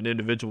year on an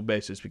individual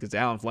basis, because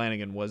Alan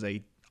Flanagan was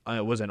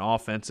an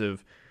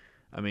offensive.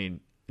 I mean,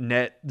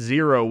 net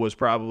zero would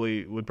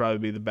probably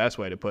be the best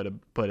way to put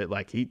it.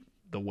 Like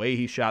the way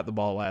he shot the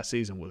ball last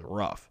season was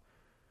rough.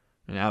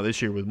 And now this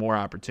year with more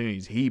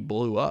opportunities, he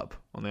blew up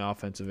on the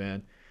offensive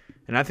end.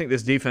 And I think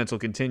this defense will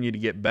continue to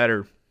get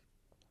better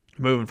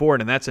moving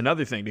forward. And that's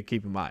another thing to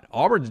keep in mind.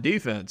 Auburn's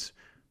defense,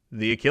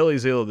 the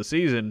Achilles heel of the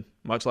season,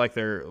 much like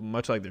their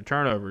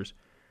turnovers,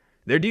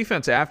 their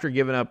defense after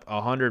giving up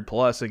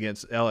 100+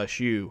 against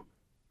LSU,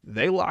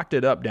 they locked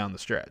it up down the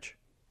stretch.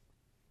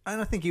 And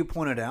I think you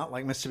pointed out,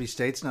 like, Mississippi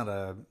State's not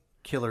a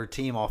killer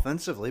team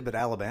offensively, but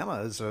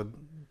Alabama is a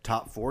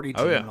top 40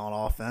 team on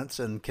offense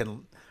and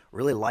can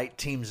really light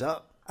teams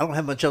up. I don't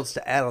have much else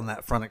to add on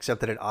that front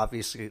except that it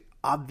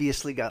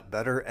obviously got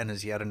better and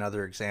is yet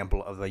another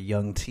example of a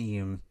young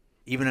team,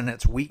 even in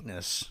its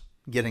weakness,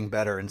 getting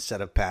better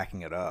instead of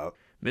packing it up.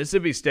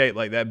 Mississippi State,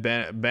 like that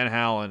Ben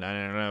Howland, I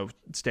don't know,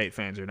 State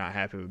fans are not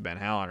happy with Ben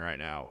Howland right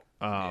now.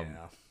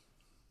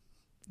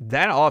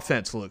 That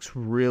offense looks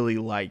really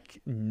like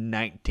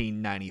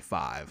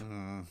 1995.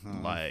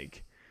 Mm-hmm.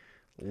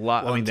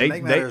 To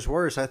make matters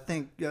worse, I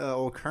think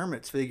old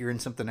Kermit's figuring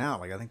something out.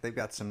 Like, I think they've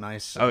got some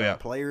nice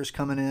players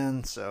coming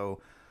in.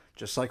 So,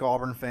 just like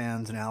Auburn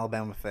fans and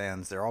Alabama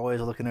fans, they're always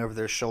looking over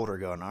their shoulder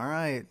going, all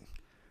right,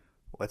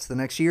 what's the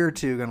next year or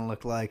two going to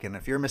look like? And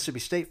if you're a Mississippi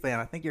State fan,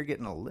 I think you're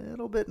getting a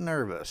little bit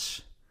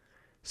nervous.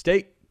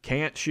 State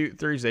can't shoot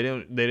threes. They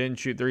didn't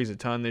shoot threes a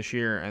ton this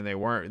year, and they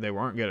weren't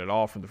good at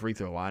all from the free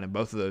throw line. And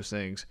both of those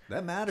things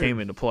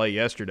came into play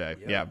yesterday.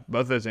 Yep. Yeah,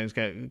 both of those things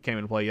came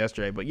into play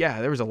yesterday. But yeah,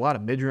 there was a lot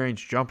of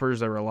mid-range jumpers.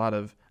 There were a lot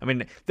of. I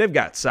mean, they've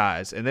got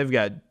size and they've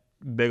got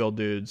big old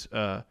dudes.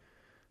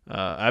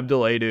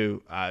 Abdul Adu,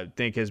 I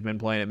think, has been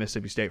playing at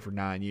Mississippi State for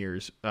 9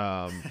 years.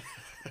 But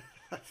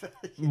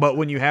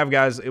when you have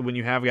guys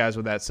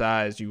with that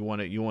size, you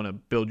want to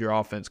build your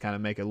offense, kind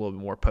of make it a little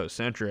bit more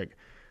post-centric.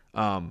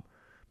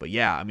 But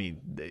yeah, I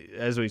mean,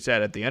 as we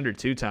said, at the under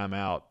 2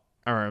 timeout,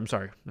 or I'm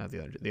sorry, not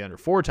the under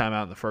 4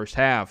 timeout in the first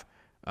half,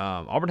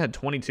 Auburn had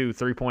 22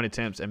 3-point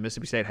attempts and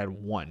Mississippi State had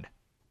 1.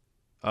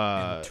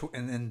 And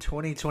in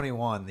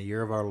 2021, the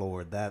year of our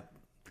Lord, that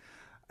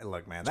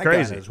guy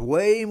knows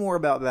way more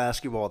about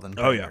basketball than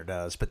Painter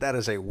does, but that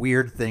is a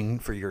weird thing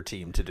for your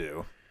team to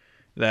do.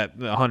 That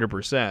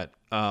 100%.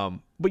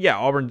 But yeah,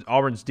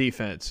 Auburn's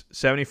defense,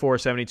 74,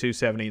 72,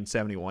 70, and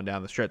 71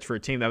 down the stretch for a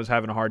team that was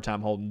having a hard time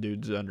holding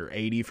dudes under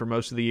 80 for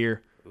most of the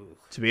year. Ooh.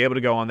 To be able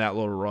to go on that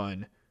little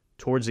run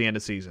towards the end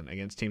of the season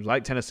against teams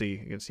like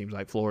Tennessee, against teams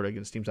like Florida,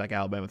 against teams like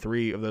Alabama,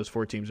 3 of those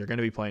 4 teams are going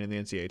to be playing in the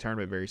NCAA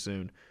tournament very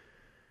soon.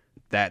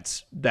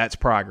 That's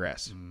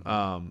progress.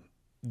 Mm-hmm.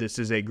 This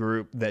is a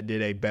group that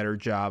did a better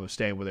job of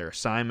staying with their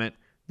assignment,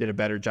 did a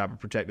better job of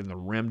protecting the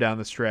rim down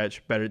the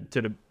stretch,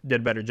 did a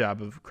better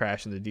job of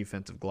crashing the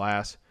defensive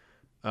glass.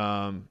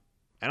 And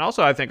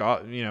also, I think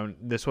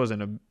this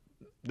isn't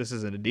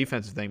a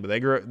defensive thing, but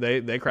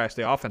they crashed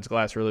the offensive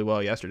glass really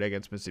well yesterday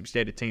against Mississippi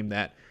State, a team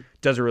that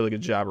does a really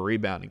good job of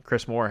rebounding.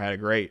 Chris Moore had a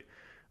great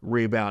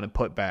rebound and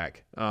putback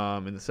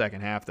in the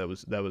second half that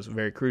was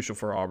very crucial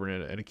for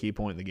Auburn at a key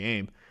point in the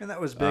game. And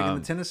that was big in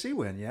the Tennessee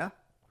win, yeah?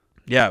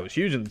 Yeah, it was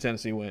huge in the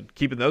Tennessee win,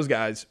 keeping those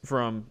guys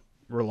from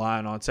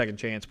relying on second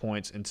chance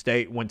points. And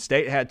when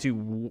State had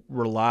to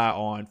rely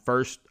on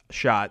first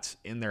shots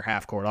in their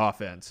half court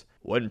offense,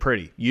 wasn't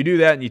pretty. You do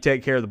that and you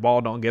take care of the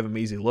ball, don't give them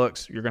easy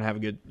looks, you're gonna have a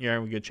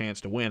good chance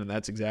to win, and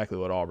that's exactly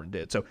what Auburn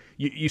did. So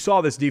you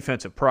saw this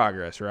defensive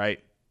progress,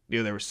 right?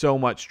 There was so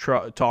much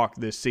talk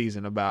this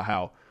season about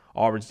how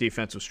Auburn's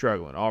defense was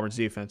struggling. Auburn's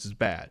defense is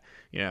bad.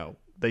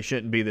 They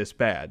shouldn't be this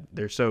bad.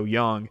 They're so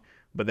young,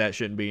 but that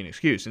shouldn't be an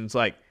excuse. And it's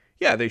like,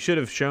 yeah, they should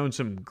have shown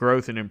some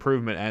growth and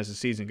improvement as the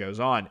season goes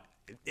on.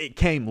 It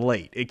came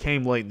late. It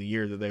came late in the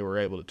year that they were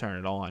able to turn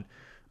it on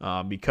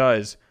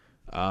because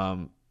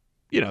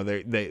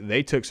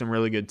they took some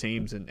really good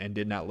teams and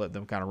did not let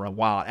them kind of run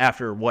wild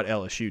after what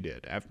LSU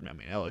did.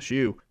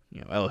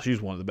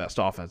 LSU's one of the best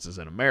offenses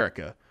in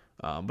America.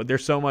 But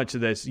there's so much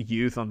of this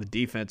youth on the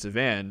defensive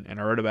end, and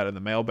I wrote about it in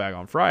the mailbag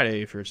on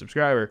Friday. If you're a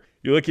subscriber,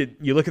 you look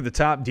at the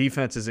top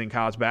defenses in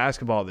college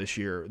basketball this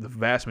year. The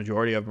vast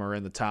majority of them are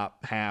in the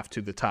top half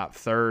to the top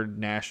third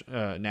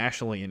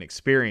nationally in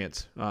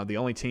experience. The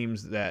only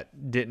teams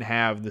that didn't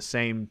have the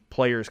same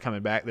players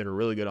coming back that are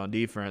really good on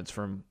defense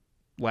from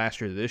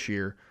last year to this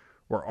year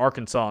were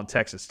Arkansas and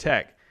Texas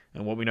Tech.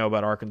 And what we know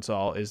about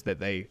Arkansas is that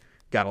they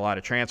got a lot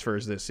of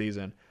transfers this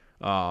season.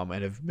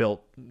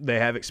 and they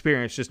have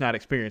experience, just not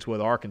experience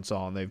with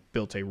Arkansas, and they've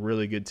built a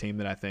really good team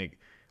that I think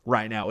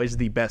right now is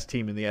the best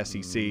team in the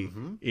SEC.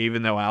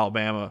 Even though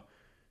Alabama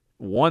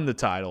won the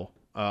title,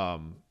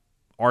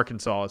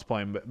 Arkansas is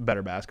playing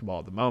better basketball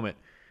at the moment.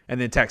 And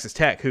then Texas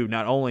Tech, who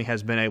not only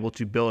has been able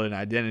to build an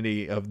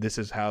identity of this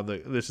is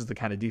the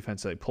kind of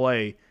defense they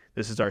play,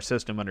 this is our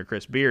system under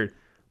Chris Beard,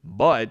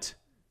 but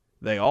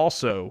they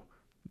also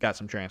got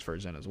some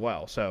transfers in as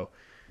well. So,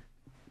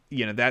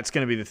 that's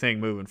going to be the thing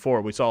moving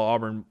forward. We saw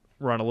Auburn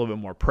run a little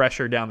bit more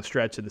pressure down the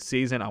stretch of the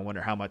season. I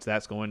wonder how much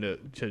that's going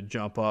to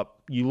jump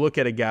up. You look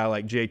at a guy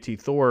like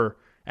JT Thor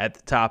at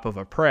the top of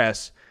a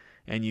press,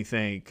 and you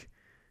think,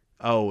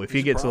 oh, if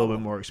he gets a little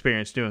bit more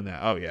experience doing that,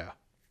 oh, yeah.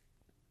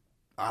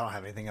 I don't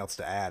have anything else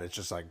to add. It's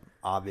just like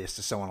obvious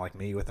to someone like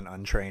me with an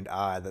untrained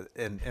eye that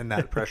in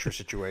that pressure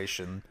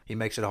situation, he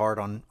makes it hard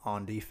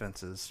on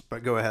defenses.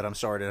 But go ahead. I'm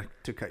sorry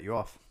to cut you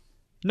off.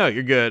 No,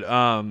 you're good.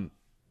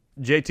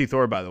 JT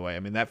Thor, by the way, I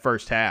mean, that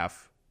first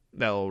half,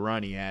 that little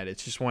run he had,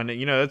 it's just when,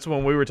 that's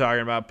when we were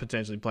talking about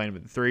potentially playing him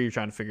at the 3. You're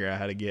trying to figure out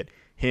how to get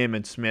him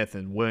and Smith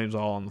and Williams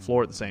all on the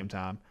floor at the same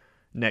time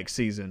next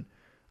season.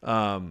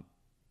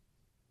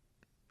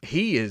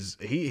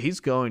 He's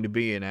going to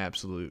be an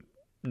absolute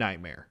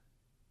nightmare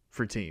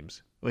for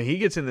teams. When he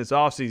gets in this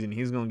offseason,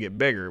 he's going to get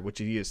bigger, which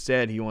he has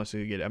said he wants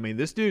to get. I mean,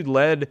 this dude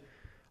led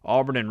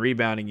Auburn in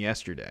rebounding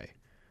yesterday,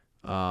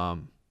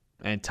 and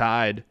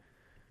tied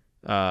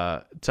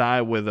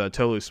with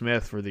Tolu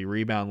Smith for the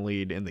rebound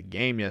lead in the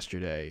game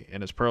yesterday.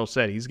 And as Pearl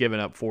said, he's given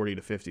up 40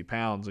 to 50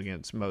 pounds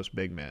against most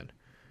big men.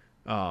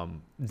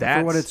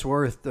 For what it's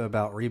worth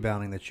about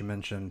rebounding that you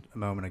mentioned a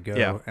moment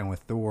ago, and with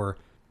Thor,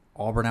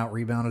 Auburn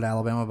out-rebounded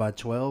Alabama by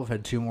 12,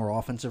 had 2 more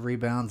offensive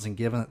rebounds, and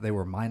given that they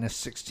were minus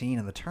 16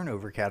 in the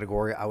turnover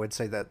category, I would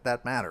say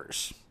that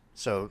matters.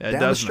 So down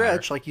the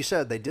stretch, like you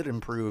said, they did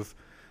improve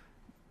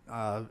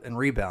in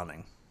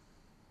rebounding.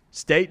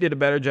 State did a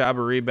better job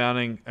of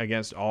rebounding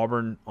against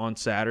Auburn on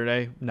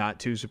Saturday. Not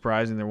too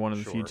surprising. They're one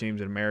of the few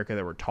teams in America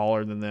that were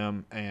taller than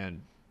them,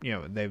 and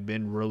they've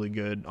been really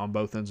good on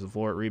both ends of the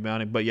floor at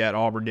rebounding. But yet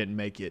Auburn didn't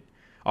make it.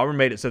 Auburn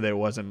made it so that it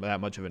wasn't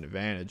that much of an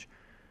advantage.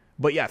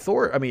 But yeah,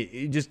 Thor, I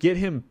mean, just get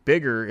him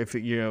bigger if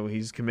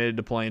he's committed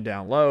to playing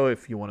down low.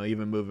 If you want to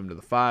even move him to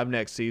the 5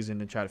 next season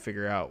and try to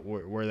figure out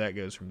where that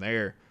goes from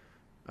there.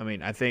 I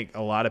mean, I think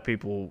a lot of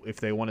people, if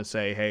they want to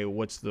say, hey,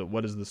 what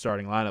does the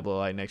starting lineup look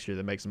like next year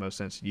that makes the most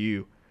sense to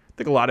you? I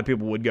think a lot of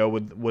people would go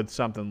with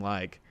something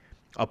like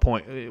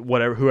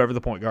whoever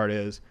the point guard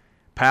is.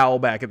 Powell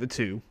back at the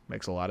 2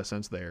 makes a lot of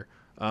sense there.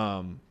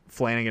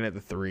 Flanagan at the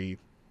 3,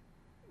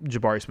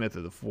 Jabari Smith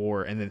at the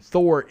 4, and then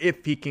Thor,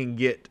 if he can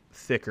get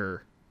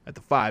thicker, at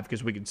the 5,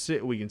 because we can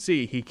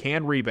see he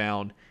can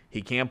rebound,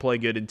 he can play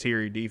good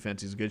interior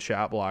defense, he's a good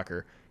shot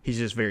blocker. He's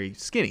just very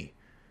skinny.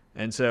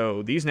 And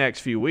so these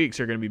next few weeks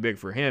are going to be big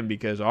for him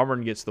because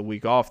Auburn gets the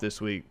week off this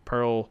week.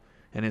 Pearl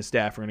and his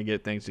staff are going to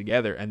get things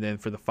together. And then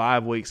for the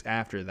 5 weeks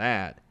after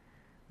that,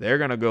 they're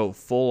going to go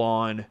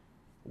full-on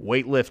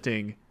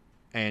weightlifting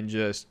and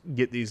just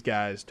get these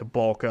guys to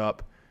bulk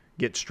up,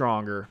 get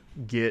stronger,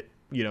 get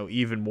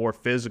even more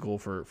physical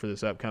for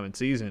this upcoming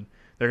season.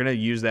 They're going to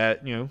use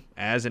that,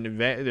 as an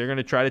advantage. They're going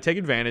to try to take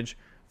advantage of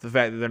the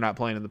fact that they're not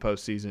playing in the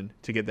postseason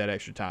to get that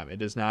extra time.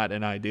 It is not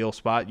an ideal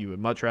spot. You would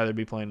much rather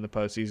be playing in the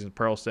postseason.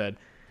 Pearl said,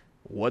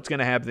 what's going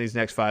to happen these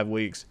next 5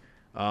 weeks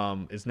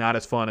is not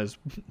as fun as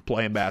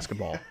playing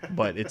basketball,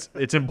 but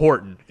it's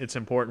important. It's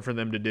important for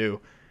them to do.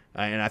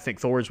 And I think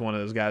Thor's one of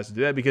those guys to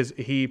do that because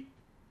he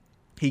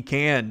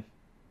can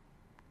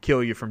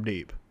kill you from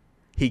deep.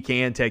 He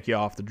can take you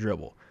off the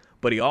dribble.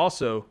 But he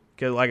also,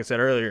 like I said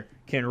earlier,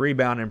 can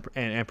rebound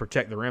and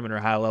protect the rim at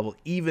a high level,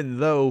 even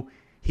though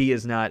he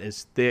is not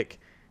as thick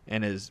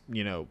and as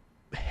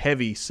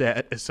heavy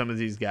set as some of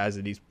these guys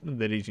that he's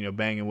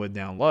banging with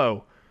down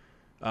low.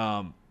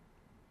 6'10"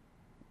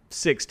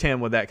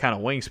 with that kind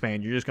of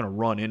wingspan, you're just going to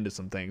run into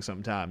some things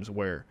sometimes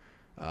where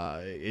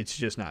it's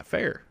just not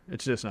fair.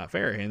 It's just not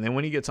fair. And then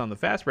when he gets on the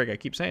fast break, I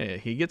keep saying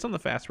it, he gets on the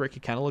fast break, he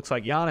kind of looks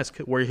like Giannis,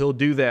 where he'll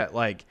do that,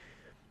 like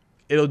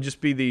it'll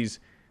just be these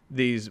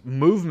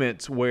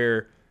movements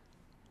where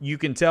you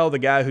can tell the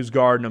guy who's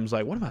guarding him's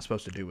like, what am I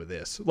supposed to do with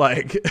this?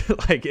 Like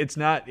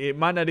it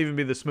might not even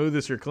be the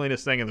smoothest or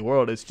cleanest thing in the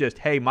world. It's just,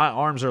 hey, my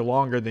arms are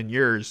longer than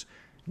yours.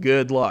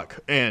 Good luck.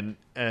 And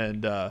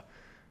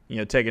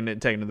taking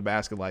it to the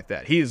basket like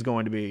that. He is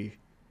going to be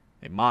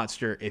a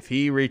monster. If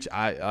he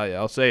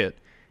I'll say it,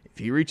 if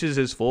he reaches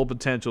his full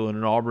potential in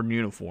an Auburn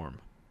uniform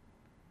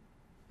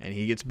and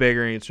he gets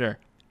bigger and gets there,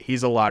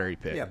 he's a lottery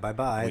pick. Yeah,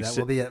 bye-bye. That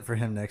will be it for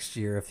him next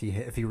year if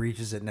he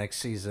reaches it next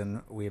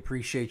season. We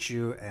appreciate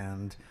you,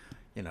 and,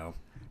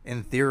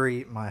 in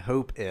theory, my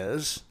hope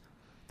is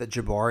that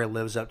Jabari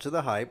lives up to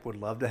the hype. Would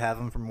love to have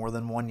him for more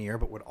than 1 year,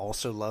 but would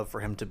also love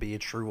for him to be a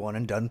true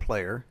one-and-done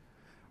player.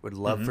 Would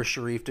love for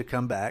Sharif to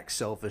come back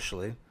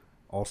selfishly,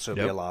 also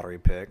be a lottery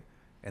pick.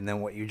 And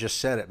then what you just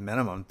said, at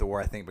minimum,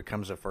 Thor, I think,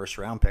 becomes a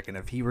first-round pick. And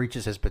if he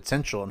reaches his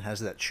potential and has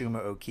that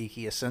Chuma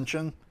Okeke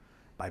ascension,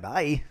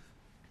 bye-bye.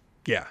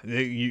 Yeah,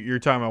 you're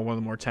talking about one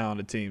of the more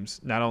talented teams,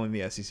 not only in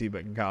the SEC,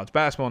 but in college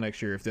basketball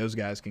next year, if those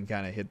guys can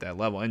kind of hit that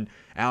level. And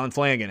Alan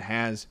Flanagan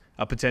has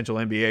a potential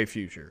NBA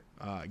future.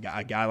 A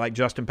guy like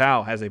Justin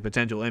Powell has a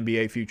potential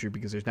NBA future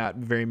because there's not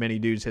very many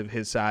dudes of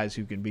his size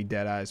who can be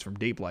dead eyes from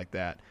deep like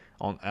that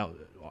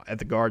at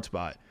the guard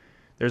spot.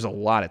 There's a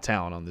lot of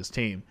talent on this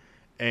team.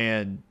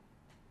 And,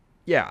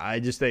 yeah, I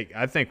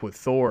think with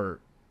Thor,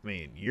 I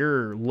mean,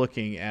 you're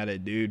looking at a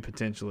dude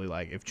potentially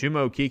like if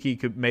Chuma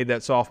Okeke made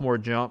that sophomore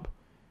jump,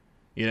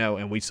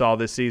 and we saw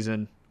this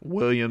season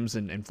Williams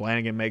and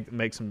Flanagan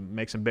make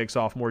some big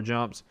sophomore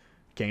jumps,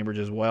 Cambridge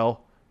as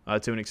well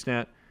to an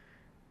extent,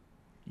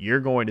 you're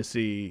going to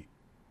see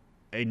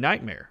a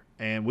nightmare.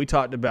 And we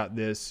talked about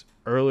this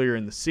earlier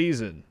in the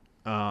season.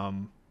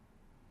 No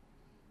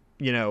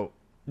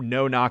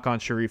knock on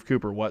Sharif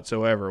Cooper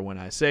whatsoever when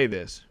I say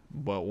this,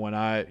 but when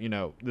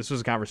this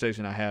was a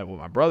conversation I had with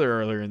my brother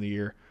earlier in the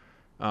year,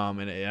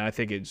 and I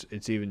think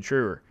it's even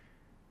truer.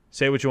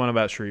 Say what you want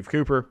about Sharif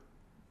Cooper.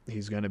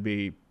 He's going to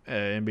be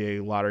an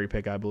NBA lottery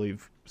pick, I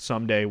believe,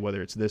 someday,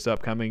 whether it's this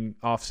upcoming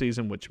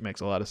offseason, which makes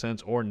a lot of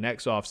sense, or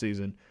next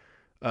offseason,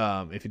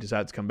 if he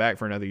decides to come back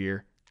for another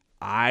year.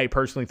 I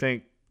personally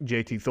think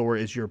JT Thor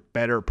is your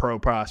better pro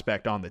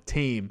prospect on the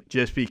team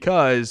just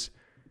because,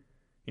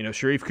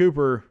 Sharif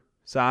Cooper,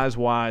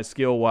 size-wise,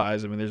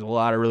 skill-wise, I mean, there's a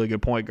lot of really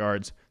good point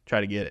guards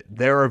try to get it.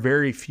 There are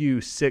very few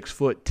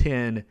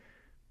 6'10",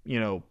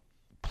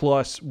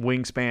 plus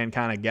wingspan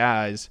kind of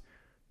guys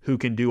who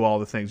can do all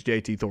the things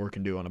JT Thor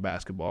can do on a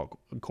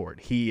basketball court.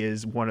 He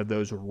is one of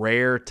those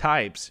rare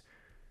types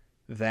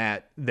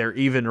that they're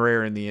even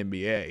rare in the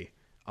NBA.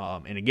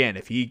 And again,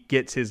 if he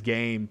gets his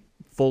game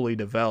fully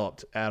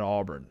developed at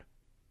Auburn,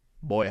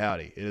 boy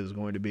howdy, it is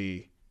going to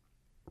be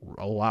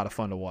a lot of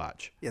fun to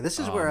watch. Yeah, this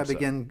is where I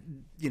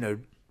begin,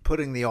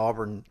 putting the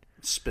Auburn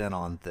spin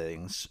on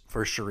things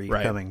for Sharif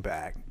coming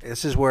back.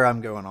 This is where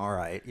I'm going, all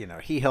right,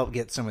 he helped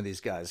get some of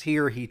these guys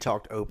here. He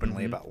talked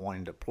openly about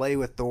wanting to play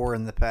with Thor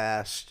in the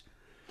past.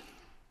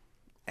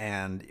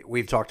 And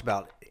we've talked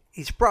about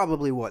he's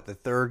probably, the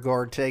third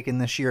guard taken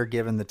this year,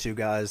 given the two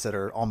guys that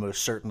are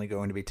almost certainly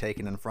going to be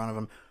taken in front of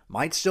him.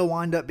 Might still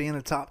wind up being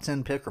a top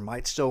 10 pick or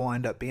might still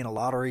wind up being a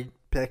lottery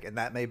pick, and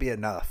that may be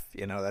enough.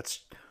 That's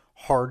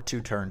hard to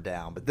turn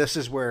down. But this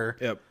is where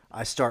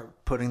I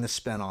start putting the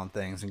spin on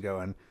things and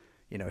going,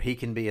 he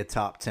can be a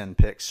top 10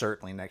 pick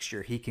certainly next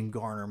year. He can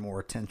garner more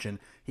attention.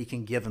 He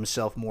can give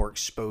himself more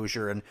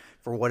exposure. And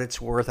for what it's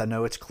worth, I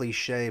know it's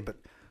cliche, but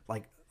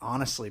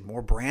honestly,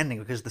 more branding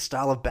because the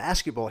style of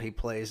basketball he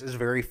plays is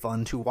very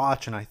fun to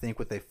watch. And I think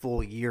with a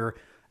full year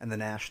and the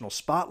national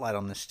spotlight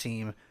on this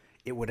team,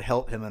 it would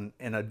help him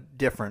in a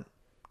different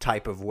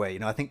type of way.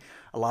 I think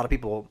a lot of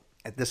people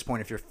at this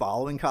point, if you're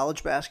following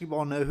college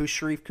basketball, know who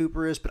Sharif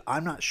Cooper is, but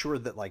I'm not sure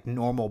that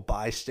normal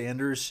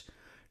bystanders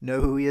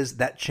know who he is.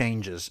 That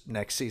changes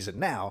next season.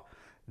 Now,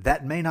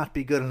 that may not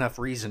be good enough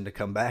reason to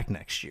come back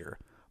next year,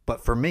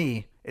 but for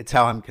me, it's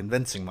how I'm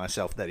convincing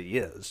myself that he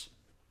is.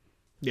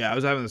 Yeah, I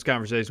was having this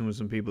conversation with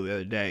some people the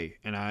other day,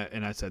 and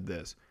I said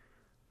this.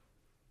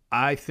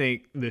 I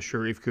think the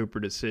Sharif Cooper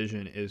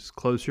decision is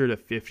closer to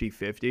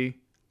 50-50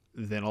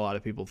 than a lot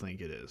of people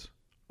think it is.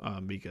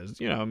 Because,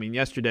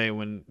 yesterday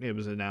when it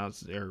was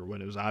announced or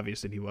when it was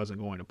obvious that he wasn't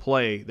going to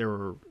play, there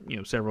were,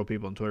 several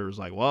people on Twitter was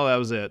like, well, that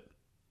was it.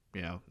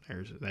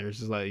 There's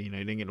just he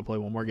didn't get to play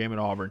one more game at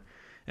Auburn.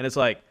 And it's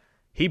like,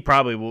 he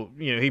probably will,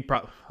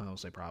 I don't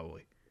say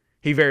probably.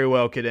 He very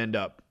well could end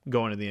up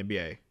going to the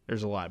NBA.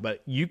 There's a lot.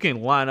 But you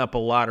can line up a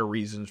lot of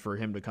reasons for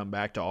him to come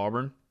back to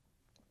Auburn.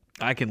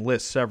 I can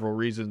list several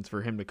reasons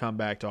for him to come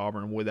back to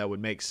Auburn and that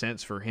would make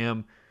sense for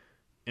him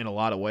in a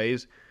lot of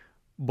ways.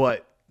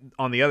 But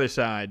on the other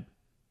side,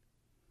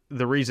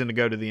 the reason to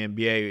go to the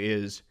NBA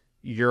is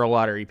you're a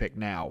lottery pick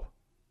now.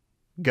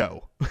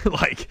 Go.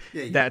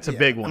 That's a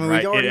big one,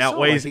 right? It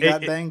outweighs. He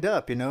got banged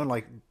up, and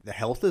the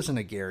health isn't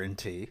a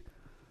guarantee.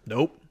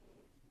 Nope.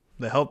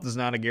 The health is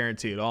not a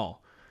guarantee at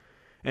all.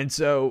 And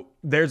so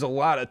there's a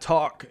lot of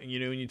talk, when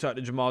you talk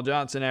to Jamal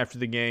Johnson after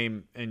the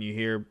game and you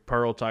hear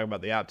Pearl talk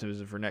about the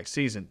optimism for next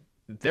season,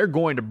 they're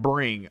going to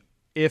bring,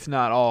 if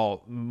not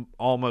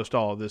almost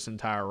all of this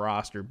entire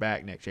roster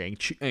back next year.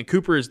 And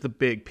Cooper is the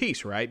big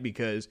piece, right?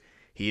 Because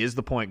he is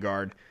the point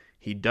guard.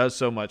 He does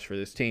so much for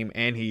this team,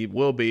 and he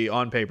will be,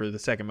 on paper, the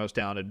second most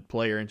talented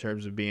player in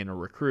terms of being a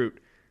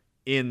recruit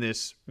in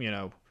this,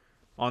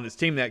 on this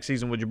team next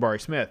season with Jabari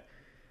Smith.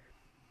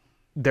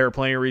 There are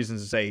plenty of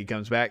reasons to say he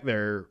comes back.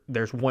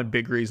 There's one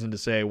big reason to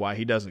say why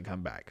he doesn't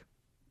come back.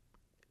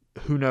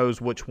 Who knows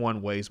which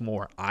one weighs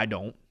more? I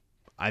don't.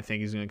 I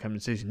think he's going to come to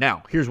the season.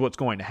 Now, here's what's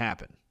going to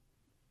happen,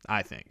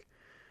 I think.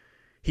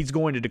 He's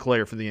going to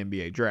declare for the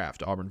NBA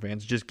draft. Auburn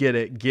fans, just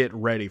get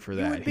ready for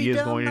that. He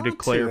is going to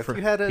declare for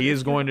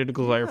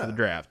the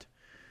draft.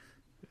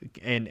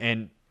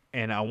 And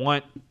I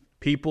want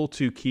people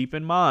to keep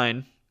in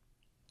mind,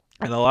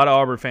 and a lot of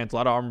Auburn fans, a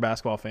lot of Auburn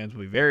basketball fans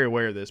will be very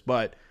aware of this,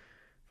 but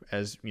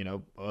as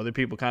other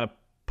people kind of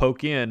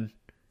poke in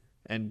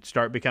and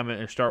start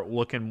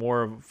looking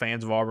more of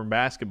fans of Auburn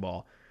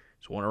basketball.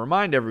 So I want to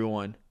remind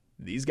everyone,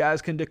 These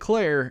guys can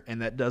declare,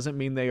 and that doesn't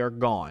mean they are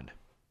gone.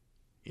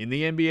 In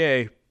the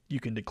NBA, you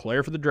can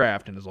declare for the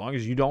draft, and as long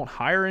as you don't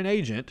hire an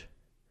agent,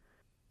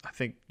 I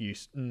think I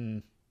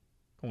want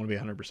to be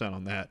 100%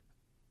 on that.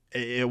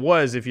 It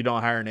was if you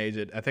don't hire an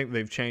agent. I think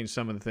they've changed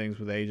some of the things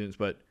with agents,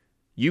 but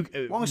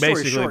long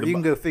story short, you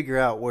can go figure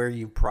out where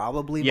you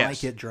probably might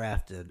get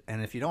drafted,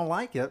 and if you don't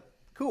like it,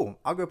 cool,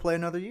 I'll go play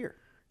another year.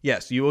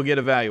 Yes, you will get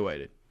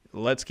evaluated.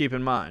 Let's keep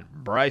in mind,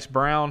 Bryce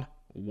Brown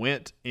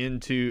went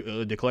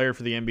into declared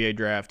for the NBA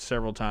draft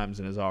several times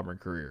in his Auburn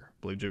career.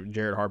 I believe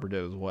Jared Harper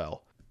did as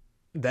well.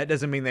 That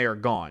doesn't mean they are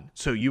gone.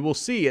 So you will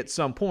see at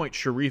some point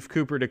Sharif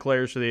Cooper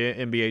declares for the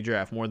NBA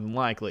draft more than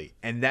likely.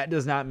 And that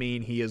does not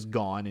mean he is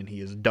gone and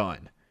he is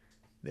done.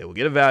 They will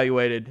get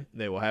evaluated.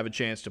 They will have a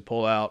chance to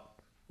pull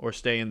out or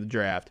stay in the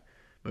draft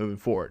moving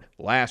forward.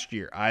 Last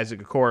year,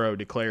 Isaac Okoro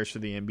declares for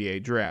the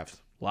NBA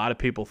draft. A lot of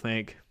people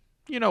think,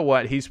 you know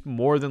what, he's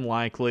more than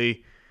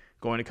likely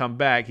going to come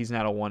back. He's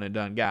not a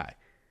one-and-done guy.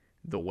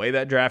 The way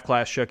that draft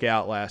class shook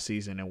out last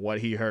season and what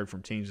he heard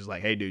from teams is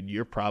like, hey, dude,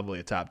 you're probably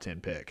a top 10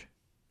 pick.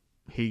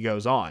 He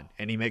goes on,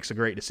 and he makes a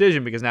great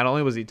decision because not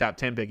only was he a top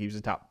 10 pick, he was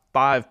a top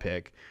 5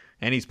 pick,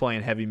 and he's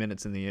playing heavy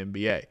minutes in the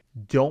NBA.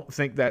 Don't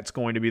think that's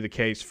going to be the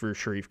case for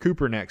Sharif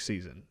Cooper next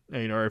season,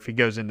 or if he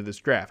goes into this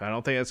draft. I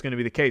don't think that's going to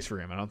be the case for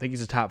him. I don't think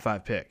he's a top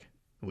 5 pick.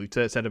 We've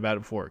said about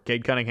it before.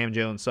 Cade Cunningham and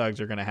Jalen Suggs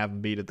are going to have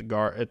him beat at the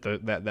guard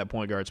at that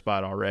point guard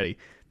spot already.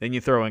 Then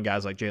you throw in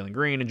guys like Jalen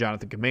Green and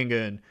Jonathan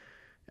Kuminga, and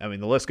I mean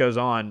the list goes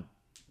on.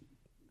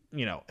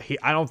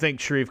 I don't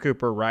think Sharif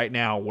Cooper right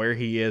now, where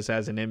he is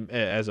as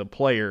a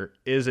player,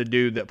 is a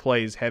dude that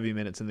plays heavy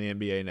minutes in the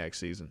NBA next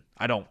season.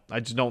 I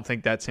just don't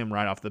think that's him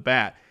right off the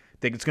bat. I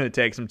think it's going to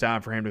take some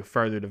time for him to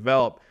further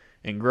develop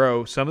and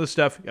grow. Some of the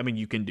stuff, I mean,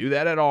 you can do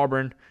that at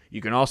Auburn.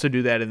 You can also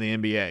do that in the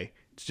NBA.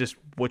 It's just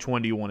which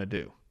one do you want to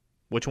do?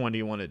 Which one do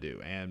you want to do?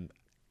 And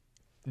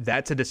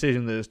that's a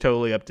decision that is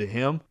totally up to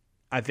him.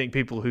 I think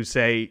people who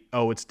say,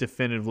 oh, it's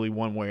definitively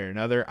one way or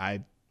another,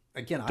 I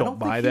don't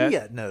think that. He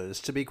yet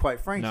knows, to be quite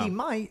frank. No. He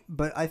might,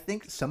 but I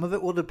think some of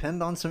it will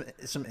depend on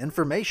some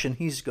information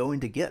he's going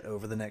to get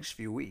over the next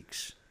few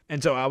weeks.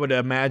 And so I would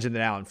imagine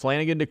that Alan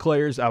Flanagan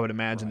declares. I would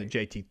imagine that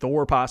JT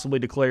Thor possibly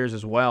declares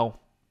as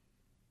well.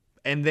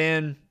 And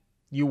then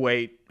you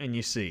wait and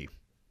you see.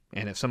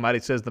 And if somebody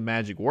says the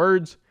magic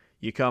words,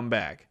 you come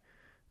back.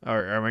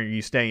 Or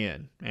you stay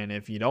in. And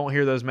if you don't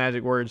hear those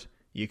magic words,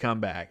 you come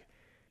back.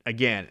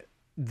 Again,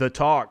 the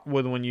talk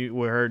with we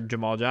heard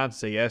Jamal Johnson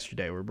say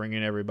yesterday, we're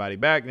bringing everybody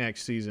back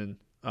next season,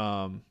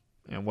 and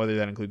whether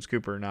that includes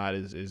Cooper or not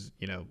is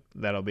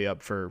that'll be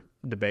up for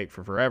debate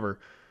for forever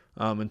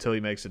until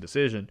he makes a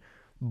decision.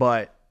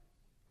 But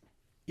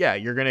yeah,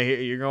 you're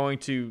going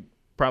to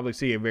probably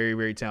see a very,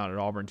 very talented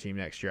Auburn team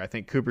next year. I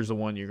think Cooper's the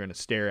one you're going to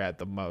stare at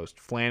the most.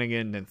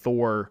 Flanagan and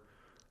Thor.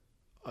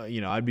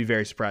 I'd be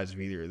very surprised if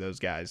either of those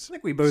guys. I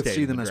think we both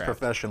see them as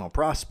professional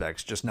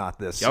prospects, just not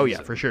this season. Oh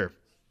yeah, for sure.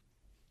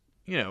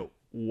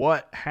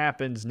 What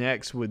happens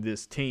next with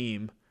this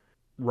team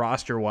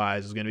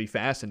roster-wise is going to be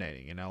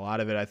fascinating. And a lot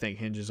of it, I think,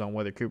 hinges on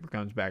whether Cooper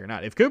comes back or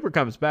not. If Cooper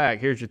comes back,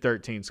 here's your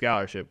 13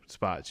 scholarship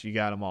spots. You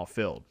got them all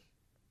filled.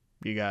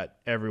 You got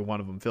every one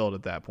of them filled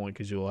at that point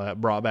because you'll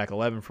have brought back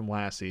 11 from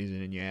last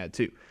season and you add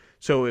 2.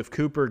 So if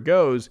Cooper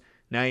goes,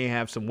 now you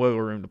have some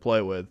wiggle room to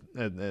play with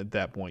at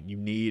that point. You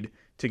need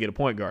to get a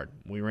point guard.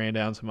 We ran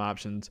down some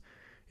options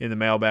in the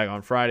mailbag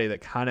on Friday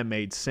that kind of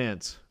made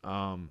sense.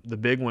 The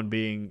big one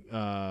being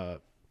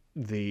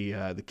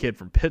the kid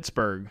from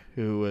Pittsburgh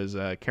who is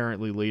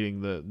currently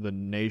leading the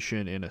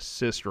nation in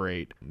assist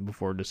rate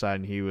before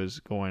deciding he was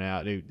going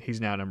out. He's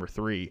now number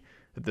 3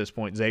 at this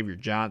point. Xavier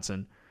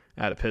Johnson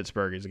out of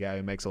Pittsburgh is a guy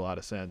who makes a lot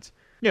of sense.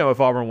 If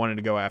Auburn wanted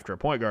to go after a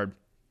point guard,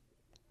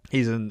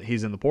 he's in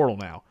the portal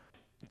now.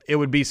 It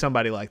would be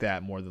somebody like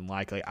that more than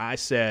likely. I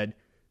said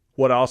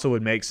what also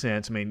would make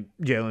sense. I mean,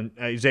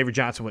 Xavier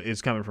Johnson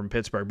is coming from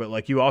Pittsburgh,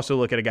 but you also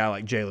look at a guy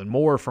like Jalen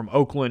Moore from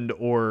Oakland,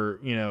 or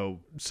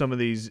some of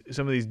these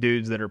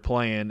dudes that are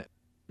playing,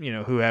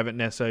 who haven't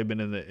necessarily been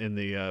in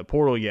the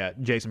portal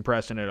yet. Jason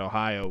Preston at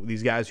Ohio.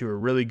 These guys who are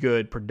really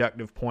good,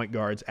 productive point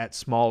guards at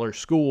smaller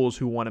schools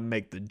who want to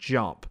make the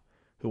jump,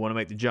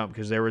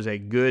 because there was a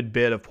good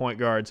bit of point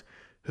guards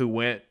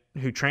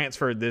who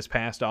transferred this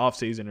past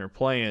offseason and are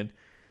playing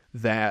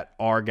that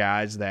are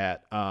guys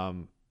that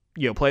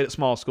played at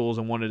small schools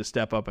and wanted to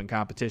step up in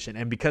competition.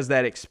 And because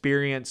that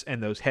experience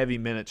and those heavy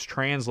minutes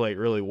translate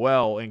really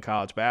well in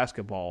college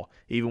basketball,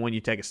 even when you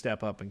take a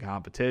step up in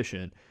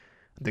competition,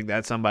 I think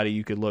that's somebody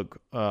you could look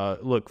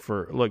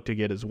to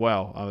get as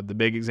well. The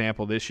big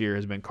example this year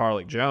has been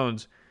Carlick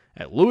Jones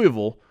at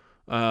Louisville,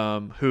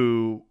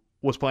 who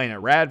was playing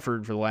at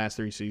Radford for the last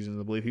 3 seasons.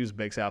 I believe he was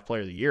Big South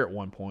Player of the Year at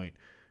one point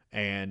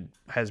and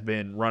has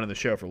been running the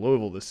show for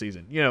Louisville this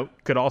season.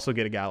 Could also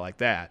get a guy like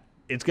that.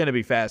 It's going to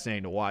be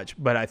fascinating to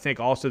watch. But I think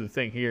also the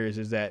thing here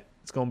is that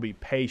it's going to be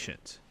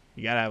patience.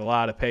 You got to have a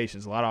lot of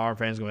patience. A lot of Auburn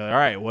fans are going to be like, all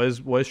right,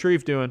 what is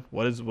Sharif doing?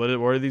 What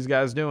are these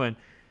guys doing?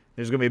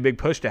 There's going to be a big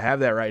push to have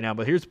that right now.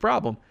 But here's the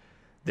problem.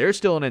 There's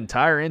still an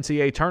entire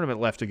NCAA tournament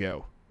left to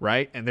go,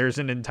 right? And there's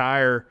an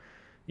entire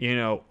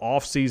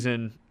off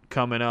season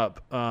coming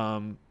up,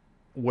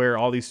 where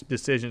all these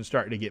decisions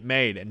start to get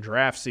made, and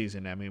draft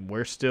season. I mean,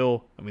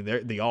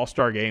 the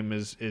All-Star game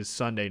is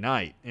Sunday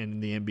night in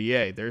the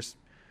NBA.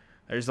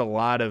 There's a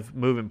lot of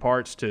moving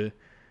parts to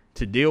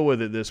deal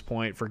with at this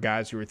point for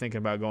guys who are thinking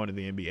about going to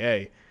the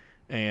NBA.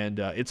 And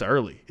it's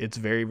early. It's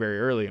very, very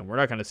early. And we're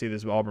not going to see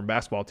this Auburn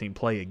basketball team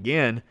play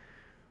again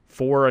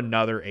for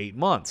another 8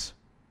 months.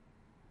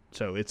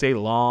 So it's a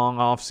long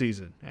off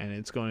season, and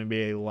it's going to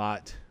be a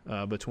lot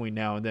between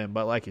now and then.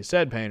 But like you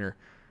said, Painter,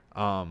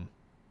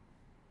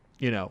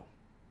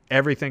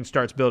 everything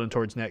starts building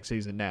towards next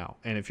season now.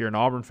 And if you're an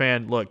Auburn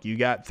fan, look, you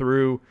got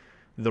through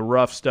the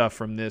rough stuff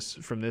from this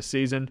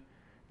season.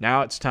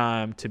 Now it's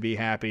time to be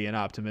happy and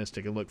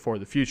optimistic and look for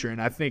the future.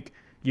 And I think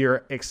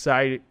your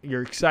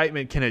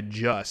excitement can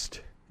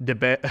adjust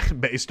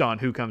based on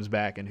who comes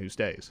back and who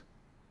stays.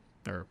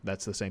 Or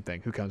that's the same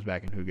thing, who comes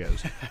back and who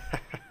goes.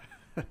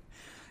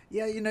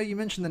 Yeah, you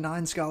mentioned the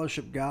 9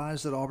 scholarship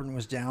guys that Auburn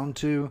was down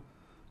to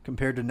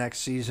compared to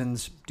next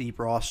season's deep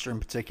roster in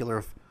particular.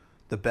 If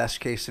the best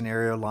case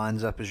scenario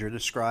lines up as you're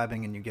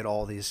describing and you get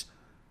all these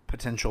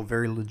potential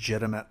very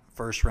legitimate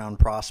first-round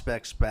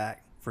prospects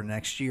back for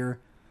next year,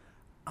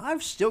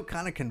 I've still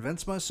kind of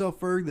convinced myself,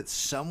 Ferg, that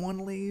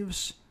someone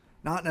leaves,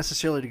 not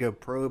necessarily to go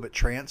pro, but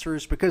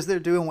transfers, because they're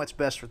doing what's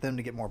best for them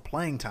to get more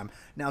playing time.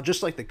 Now,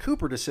 just like the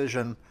Cooper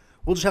decision,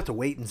 we'll just have to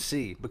wait and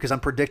see, because I'm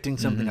predicting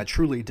something I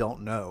truly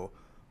don't know.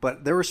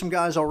 But there were some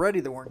guys already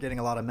that weren't getting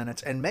a lot of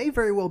minutes and may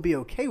very well be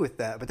okay with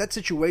that. But that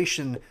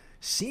situation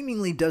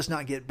seemingly does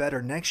not get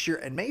better next year,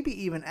 and maybe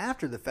even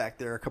after the fact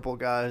there are a couple of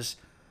guys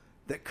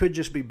that could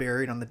just be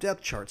buried on the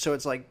depth chart. So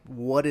it's like,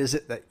 what is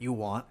it that you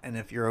want? And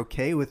if you're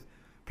okay with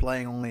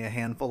playing only a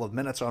handful of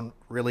minutes on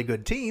really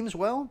good teams,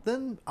 well,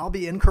 then I'll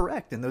be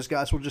incorrect, and those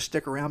guys will just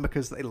stick around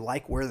because they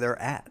like where they're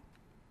at.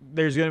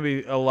 There's going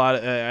to be a lot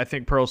of, I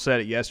think Pearl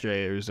said it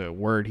yesterday. There was a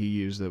word he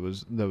used that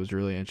was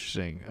really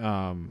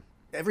interesting.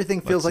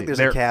 Everything feels like there's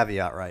a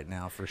caveat right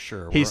now, for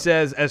sure. He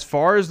says, as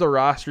far as the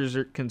rosters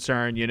are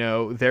concerned,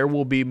 there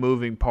will be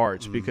moving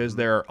parts because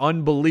there are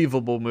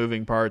unbelievable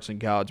moving parts in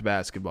college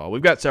basketball.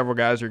 We've got several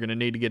guys who are going to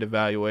need to get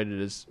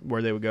evaluated as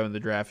where they would go in the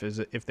draft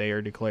if they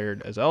are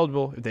declared as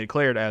eligible,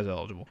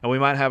 And we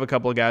might have a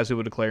couple of guys who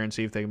will declare and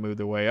see if they can move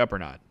their way up or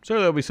not. So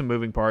there'll be some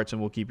moving parts,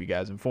 and we'll keep you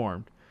guys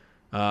informed.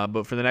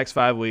 But for the next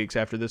 5 weeks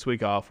after this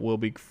week off, we'll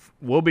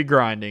be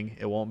grinding.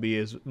 It won't be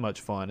as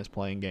much fun as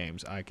playing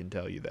games. I can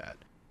tell you that.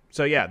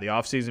 So yeah, the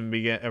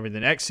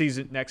next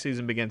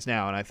season begins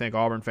now, and I think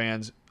Auburn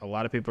fans, a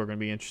lot of people are going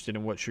to be interested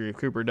in what Sharif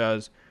Cooper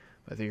does.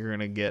 I think you're going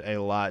to get a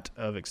lot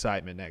of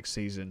excitement next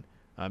season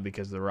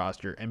because of the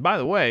roster. And by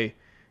the way,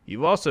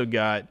 you've also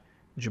got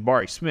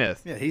Jabari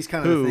Smith. Yeah, he's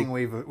kind of the thing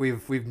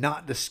we've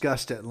not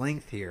discussed at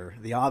length here.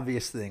 The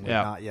obvious thing we've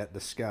not yet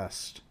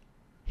discussed.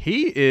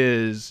 He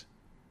is.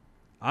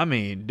 I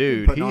mean,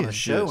 dude, putting on a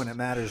show when it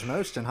matters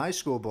most in high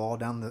school ball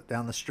down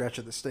the stretch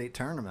of the state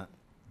tournament.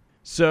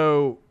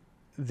 So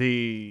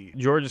the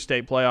Georgia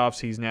State playoffs,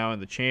 he's now in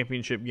the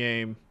championship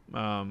game.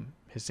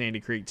 His Sandy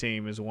Creek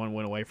team is 1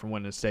 win away from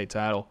winning the state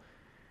title.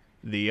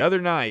 The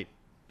other night,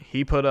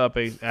 he put up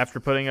after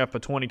putting up a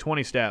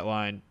 2020 stat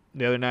line.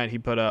 The other night, he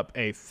put up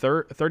a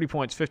 30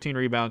 points, 15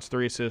 rebounds,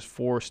 3 assists,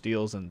 4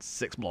 steals, and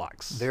 6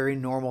 blocks. Very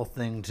normal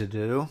thing to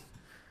do.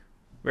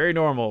 Very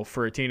normal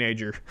for a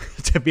teenager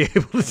to be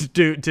able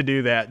to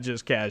do that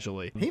just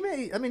casually.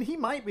 He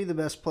might be the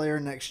best player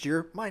next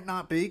year. Might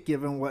not be,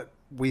 given what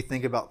we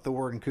think about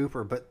Thor and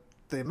Cooper. But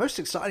the most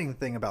exciting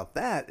thing about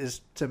that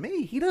is, to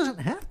me, he doesn't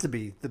have to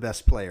be the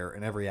best player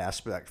in every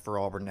aspect for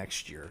Auburn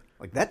next year.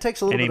 Like, that takes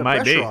a little bit of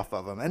pressure off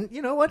of him. And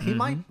you know what? He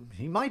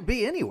might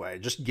be anyway,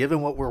 just given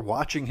what we're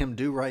watching him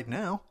do right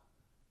now.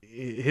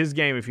 His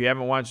game, if you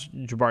haven't watched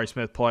Jabari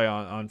Smith play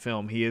on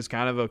film, he is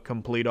kind of a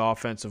complete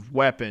offensive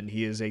weapon.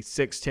 He is a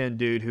 6'10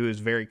 dude who is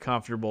very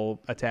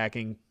comfortable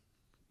attacking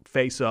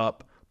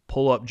face-up,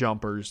 pull-up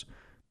jumpers,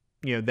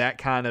 that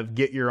kind of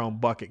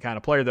get-your-own-bucket kind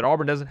of player that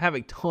Auburn doesn't have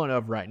a ton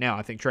of right now.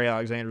 I think Trey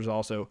Alexander is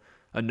also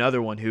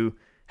another one who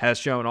has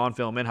shown on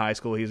film in high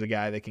school he's a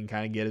guy that can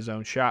kind of get his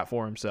own shot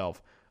for himself,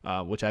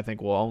 which I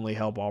think will only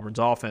help Auburn's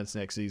offense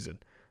next season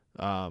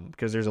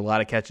because there's a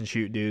lot of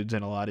catch-and-shoot dudes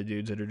and a lot of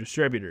dudes that are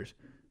distributors.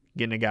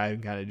 Getting a guy who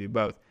can kind of do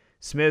both.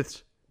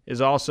 Smith is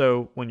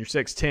also, when you're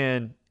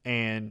 6'10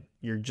 and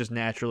you're just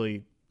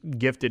naturally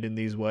gifted in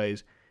these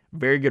ways,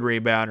 very good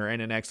rebounder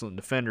and an excellent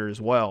defender as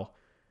well.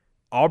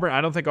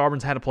 I don't think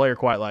Auburn's had a player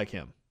quite like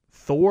him.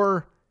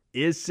 Thor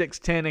is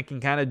 6'10 and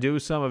can kind of do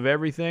some of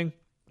everything,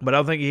 but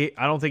I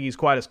don't think he's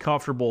quite as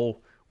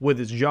comfortable with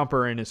his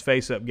jumper and his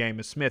face-up game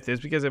as Smith is,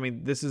 because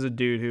this is a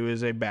dude who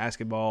is a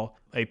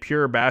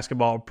pure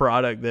basketball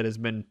product that has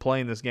been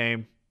playing this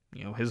game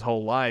his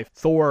whole life.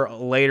 Thor,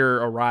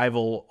 later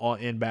arrival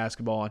in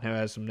basketball, and who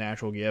has some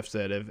natural gifts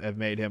that have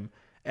made him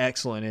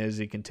excellent as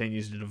he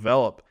continues to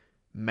develop.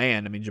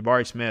 Man,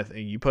 Jabari Smith,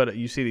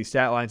 you see these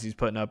stat lines he's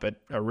putting up at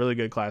a really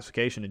good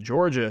classification in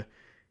Georgia.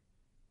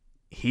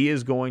 He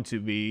is going to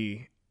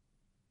be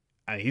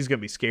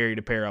scary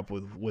to pair up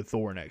with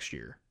Thor next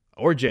year,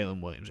 or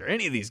Jalen Williams, or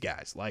any of these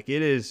guys. Like,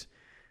 it is,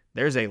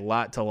 there's a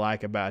lot to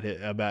like about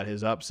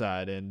his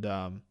upside,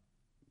 and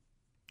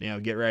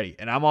get ready.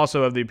 And I'm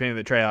also of the opinion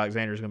that Trey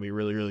Alexander is going to be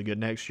really, really good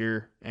next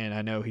year. And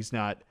I know he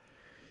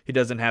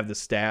doesn't have the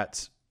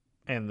stats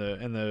and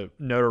the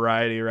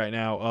notoriety right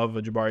now of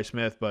a Jabari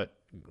Smith, but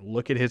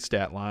look at his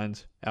stat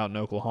lines out in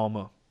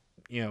Oklahoma,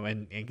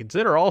 and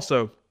consider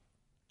also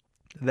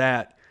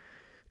that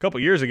a couple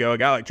years ago, a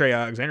guy like Trey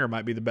Alexander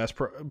might be the best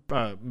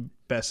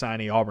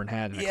signing Auburn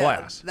had in the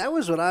class. That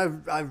was what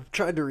I've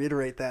tried to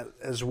reiterate that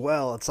as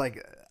well. It's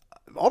like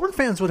Auburn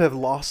fans would have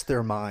lost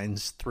their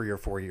minds 3 or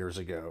 4 years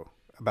ago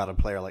about a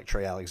player like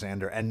Trey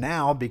Alexander. And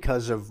now,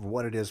 because of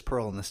what it is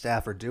Pearl and the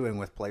staff are doing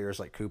with players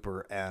like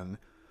Cooper and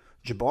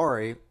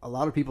Jabari, a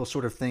lot of people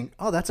sort of think,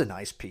 oh, that's a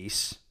nice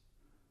piece.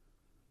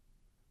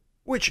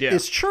 Which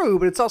is true,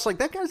 but it's also like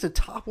that guy's a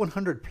top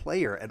 100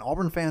 player, and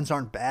Auburn fans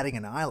aren't batting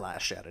an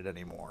eyelash at it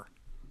anymore.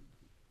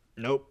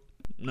 Nope,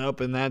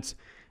 and that's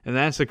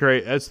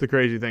the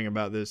crazy thing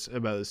about this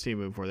team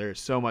moving forward.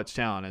 There's so much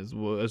talent,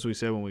 as we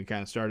said when we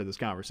kind of started this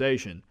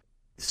conversation.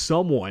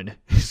 Someone's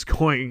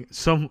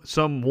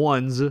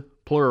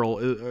plural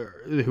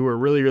who are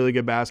really, really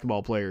good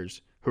basketball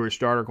players, who are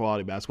starter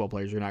quality basketball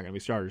players, are not going to be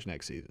starters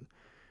next season.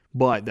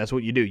 But that's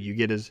what you do. You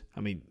get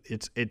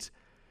it's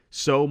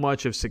so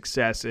much of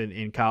success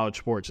in college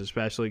sports,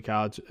 especially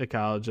college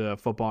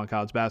football and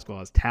college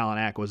basketball, is talent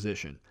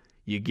acquisition.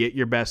 You get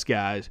your best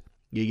guys.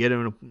 You get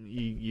them.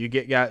 You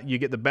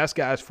get the best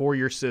guys for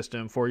your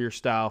system, for your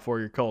style, for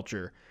your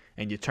culture,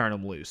 and you turn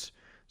them loose.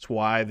 It's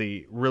why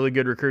the really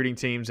good recruiting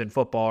teams in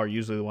football are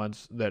usually the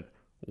ones that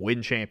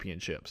win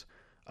championships.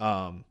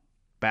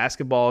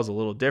 Basketball is a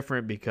little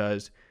different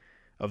because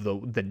of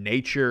the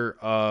nature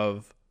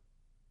of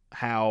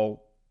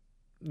how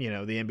the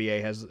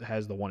NBA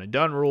has the one and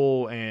done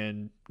rule,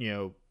 and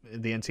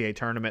the NCAA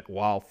tournament,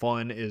 while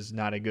fun, is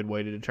not a good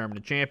way to determine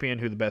a champion,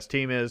 who the best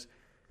team is.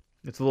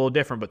 It's a little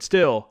different, but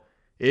still,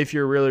 if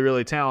you're really,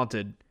 really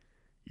talented,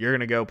 you're going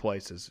to go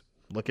places.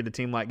 Look at a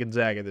team like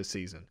Gonzaga this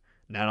season.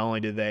 Not only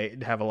did they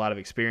have a lot of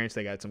experience,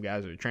 they got some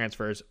guys that are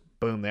transfers.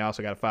 Boom, they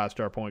also got a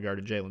 5-star point guard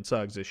in Jalen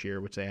Suggs this year,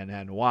 which they hadn't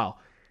had in a while.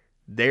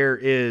 There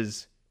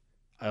is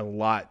a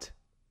lot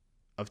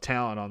of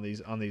talent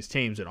on these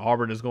teams, and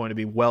Auburn is going to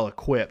be well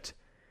equipped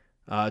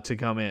to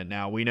come in.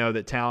 Now, we know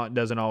that talent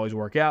doesn't always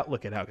work out.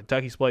 Look at how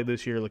Kentucky's played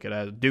this year. Look at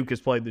how Duke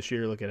has played this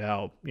year. Look at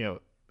how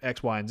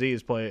X, Y, and Z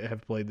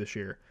have played this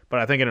year. But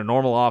I think in a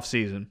normal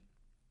offseason,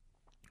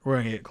 we're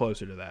going to get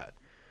closer to that.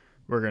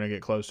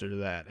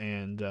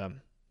 And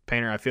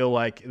Painter, I feel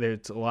like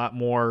there's a lot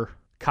more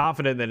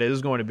confident that it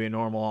is going to be a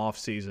normal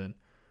offseason,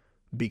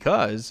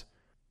 because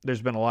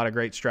there's been a lot of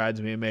great strides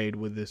being made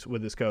with this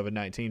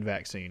COVID-19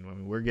 vaccine. I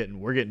mean, we're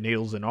getting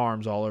needles in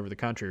arms all over the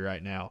country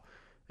right now,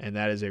 and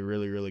that is a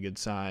really, really good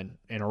sign.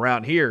 And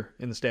around here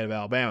in the state of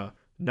Alabama,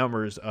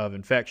 numbers of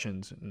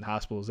infections and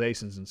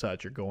hospitalizations and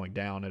such are going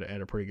down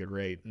at a pretty good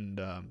rate, and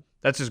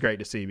that's just great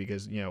to see,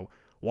 because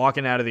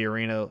walking out of the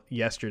arena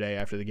yesterday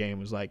after the game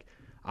was like,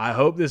 I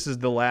hope this is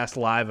the last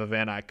live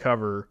event I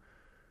cover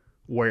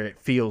where it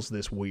feels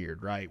this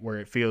weird, right? Where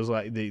it feels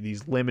like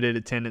these limited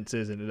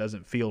attendances and it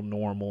doesn't feel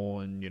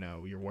normal, and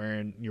you're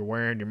wearing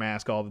your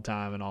mask all the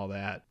time and all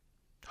that.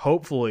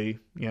 Hopefully,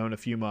 in a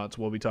few months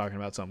we'll be talking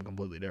about something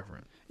completely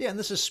different. Yeah, and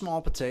this is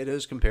small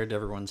potatoes compared to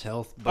everyone's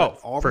health.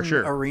 But Auburn for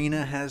sure.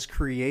 Arena has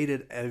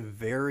created a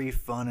very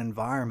fun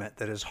environment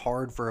that is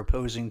hard for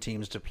opposing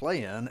teams to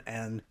play in,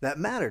 and that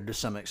mattered to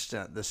some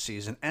extent this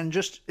season. And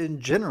just in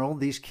general,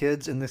 these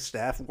kids and the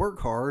staff work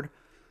hard,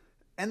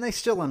 and they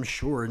still, I'm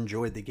sure,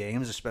 enjoyed the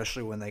games,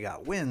 especially when they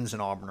got wins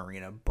in Auburn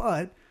Arena.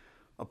 But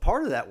a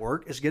part of that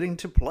work is getting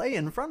to play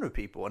in front of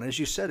people. And as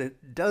you said,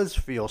 it does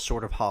feel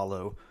sort of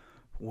hollow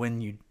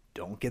when you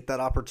don't get that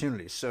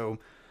opportunity. So,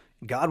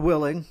 God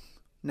willing,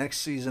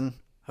 next season,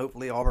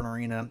 hopefully Auburn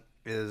Arena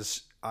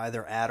is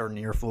either at or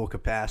near full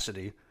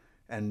capacity,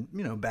 and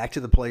back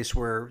to the place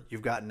where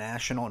you've got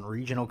national and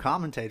regional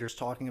commentators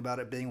talking about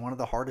it being one of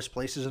the hardest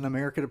places in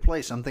America to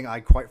play, something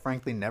I quite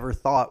frankly never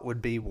thought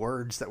would be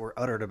words that were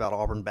uttered about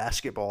Auburn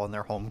basketball and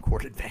their home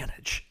court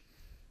advantage.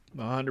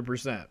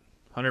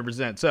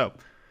 100%. So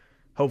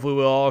hopefully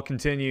we'll all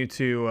continue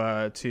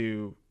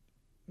to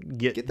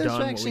get those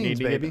done vaccines, what we need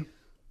to baby. get.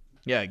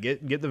 Yeah,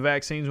 get the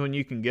vaccines when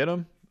you can get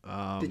them.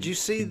 Did you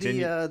see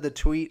the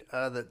tweet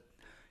that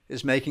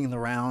is making the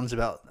rounds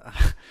about?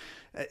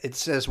 It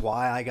says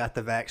why I got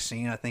the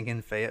vaccine. I think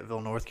in Fayetteville,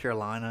 North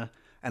Carolina,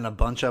 and a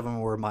bunch of them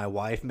were my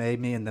wife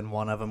made me, and then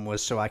one of them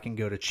was so I can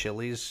go to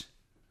Chili's.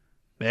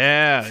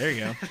 Yeah, there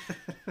you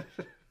go.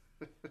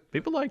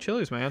 People like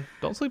Chili's, man.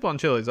 Don't sleep on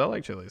Chili's. I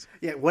like Chili's.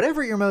 Yeah,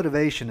 whatever your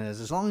motivation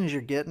is, as long as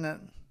you're getting it,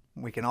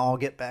 we can all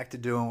get back to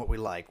doing what we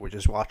like, which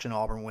is watching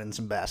Auburn win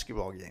some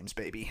basketball games,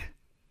 baby.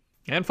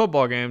 And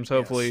football games,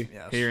 hopefully,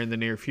 yes. here in the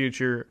near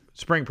future.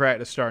 Spring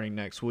practice starting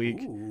next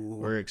week. Ooh.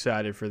 We're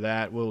excited for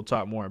that. We'll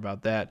talk more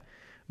about that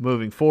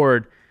moving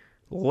forward.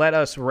 Let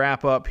us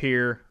wrap up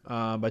here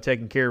by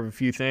taking care of a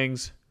few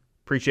things.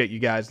 Appreciate you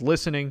guys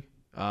listening.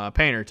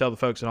 Painter, tell the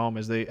folks at home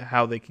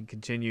how they can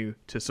continue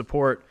to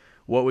support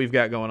what we've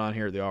got going on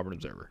here at the Auburn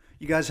Observer.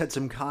 You guys had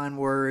some kind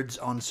words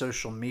on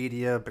social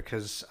media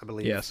because I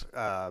believe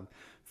Ferg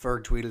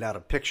tweeted out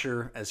a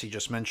picture, as he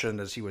just mentioned,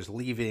 as he was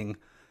leaving.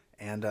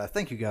 And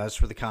thank you guys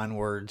for the kind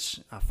words.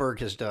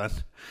 Ferg has done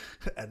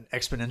an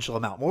exponential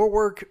amount more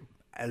work,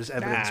 as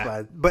evidenced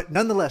by. But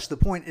nonetheless, the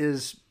point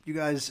is, you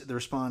guys, the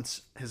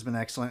response has been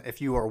excellent.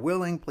 If you are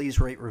willing, please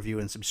rate, review,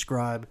 and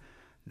subscribe.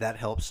 That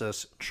helps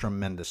us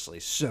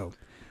tremendously. So,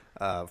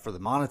 for the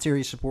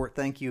monetary support,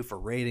 thank you for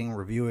rating,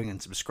 reviewing,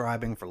 and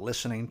subscribing, for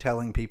listening,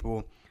 telling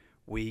people.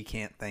 We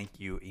can't thank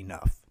you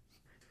enough.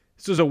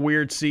 This was a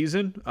weird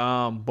season,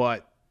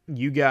 but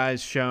you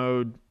guys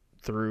showed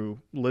through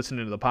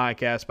listening to the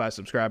podcast by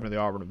subscribing to the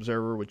Auburn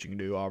Observer, which you can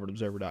do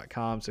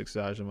auburnobserver.com,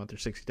 $6 a month or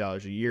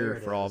 $60 a year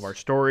for all of our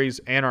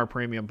stories and our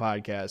premium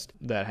podcast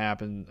that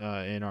happen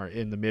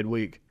in the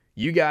midweek.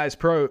 You guys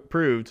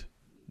proved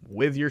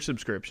with your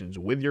subscriptions,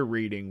 with your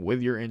reading,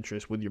 with your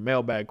interest, with your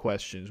mailbag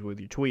questions, with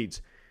your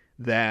tweets,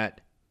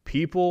 that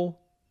people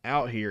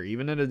out here,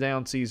 even in a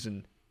down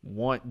season,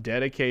 want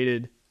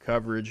dedicated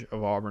coverage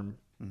of Auburn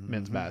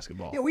men's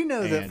basketball. Yeah, we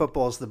know that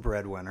football's the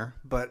breadwinner,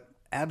 but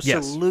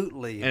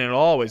absolutely. Yes. And it'll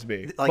always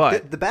be.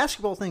 Like the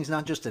basketball thing's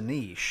not just a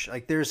niche.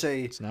 Like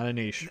it's not a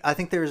niche. I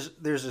think there's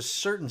a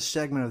certain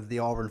segment of the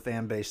Auburn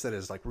fan base that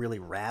is like really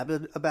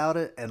rabid about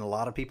it, and a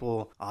lot of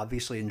people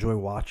obviously enjoy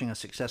watching a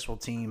successful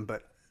team,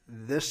 but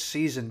this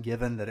season,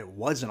 given that it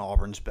wasn't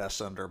Auburn's best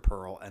under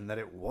Pearl and that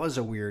it was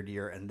a weird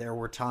year, and there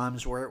were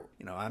times where,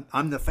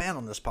 I'm the fan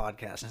on this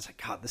podcast, and it's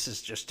like, God, this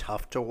is just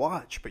tough to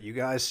watch. But you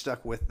guys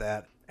stuck with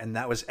that, and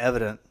that was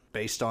evident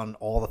based on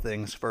all the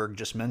things Ferg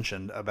just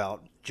mentioned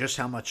about just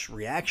how much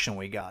reaction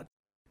we got.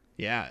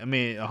 Yeah,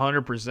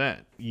 100%.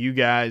 You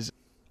guys,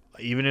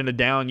 even in a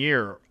down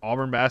year,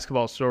 Auburn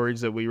basketball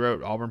stories that we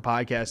wrote, Auburn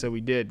podcasts that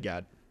we did,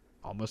 got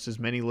almost as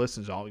many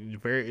listens,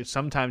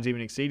 sometimes even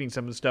exceeding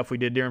some of the stuff we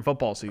did during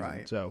football season.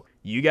 Right. So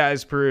you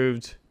guys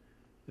proved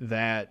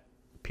that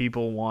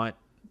people want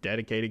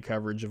dedicated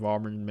coverage of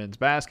Auburn men's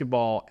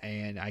basketball,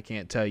 and I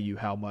can't tell you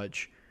how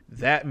much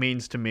that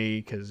means to me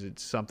because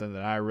it's something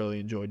that I really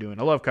enjoy doing.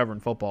 I love covering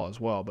football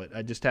as well, but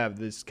I just have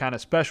this kind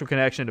of special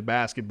connection to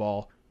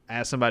basketball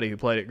as somebody who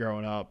played it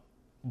growing up,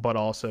 but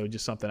also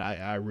just something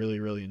I really,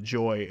 really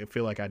enjoy. I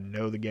feel like I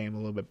know the game a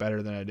little bit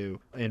better than I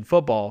do in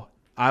football.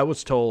 I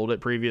was told at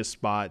previous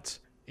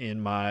spots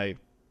in my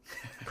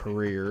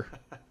career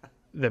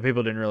that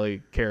people didn't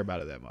really care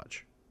about it that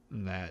much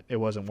and that it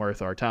wasn't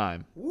worth our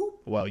time.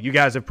 Well, you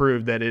guys have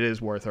proved that it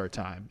is worth our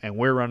time, and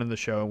we're running the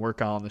show and we're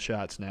calling the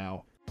shots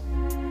now.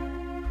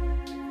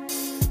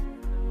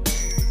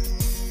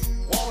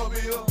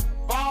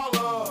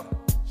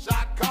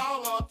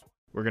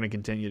 We're going to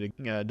continue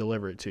to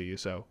deliver it to you,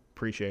 so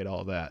appreciate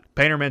all that.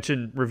 Painter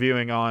mentioned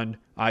reviewing on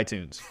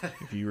iTunes.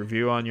 If you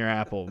review on your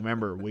Apple,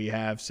 remember, we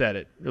have said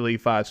it.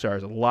 Leave 5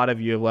 stars. A lot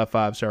of you have left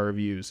 5-star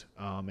reviews,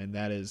 and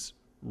that is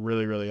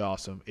really, really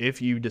awesome.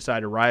 If you decide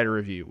to write a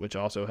review, which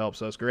also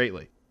helps us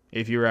greatly,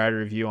 if you write a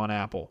review on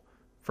Apple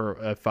for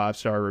a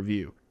 5-star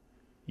review,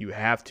 you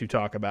have to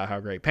talk about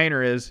how great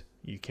Painter is.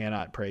 You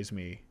cannot praise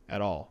me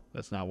at all.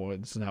 That's not what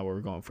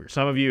we're going for.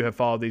 Some of you have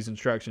followed these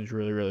instructions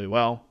really, really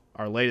well.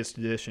 Our latest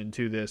addition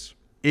to this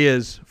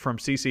is from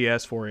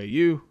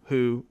CCS4AU,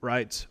 who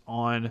writes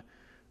on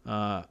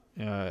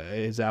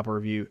his Apple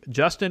review,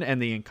 Justin and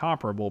the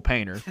incomparable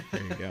Painter,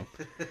 there you go,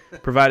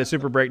 provide a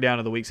super breakdown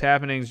of the week's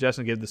happenings.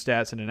 Justin gives the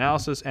stats and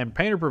analysis, and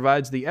Painter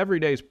provides the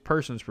everyday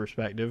person's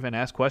perspective and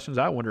asks questions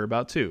I wonder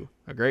about too.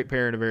 A great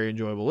pair and a very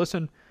enjoyable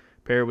listen.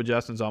 Paired with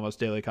Justin's almost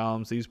daily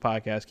columns, these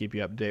podcasts keep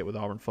you up to date with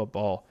Auburn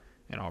football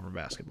and Auburn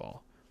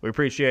basketball. We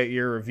appreciate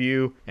your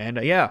review. And,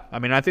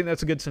 I think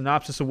that's a good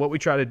synopsis of what we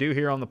try to do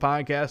here on the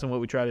podcast and what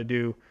we try to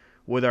do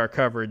with our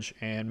coverage.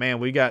 And, man,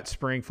 we got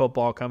spring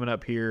football coming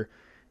up here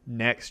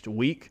next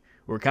week.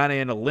 We're kind of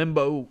in a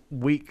limbo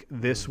week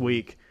this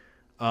week.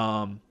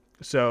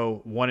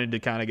 So wanted to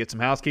kind of get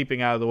some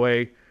housekeeping out of the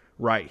way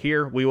right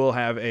here. We will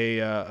have a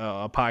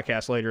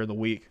podcast later in the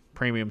week,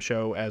 premium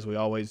show, as we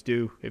always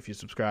do. If you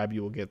subscribe,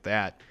 you will get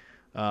that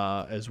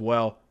as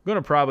well. I'm going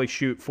to probably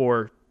shoot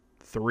for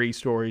 3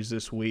 stories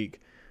this week.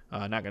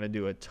 Not going to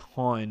do a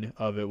ton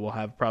of it. We'll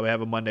probably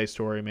have a Monday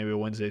story, maybe a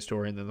Wednesday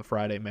story, and then the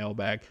Friday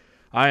mailbag.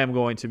 I am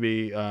going to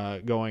be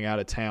going out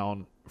of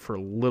town for a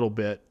little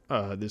bit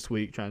this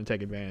week, trying to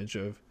take advantage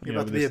of. You're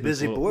about to be a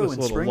busy boy when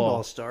spring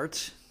ball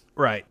starts.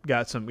 Right,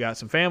 got some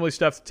family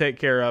stuff to take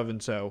care of, and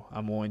so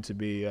I'm going to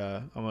be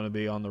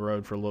on the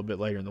road for a little bit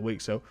later in the week.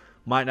 So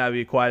might not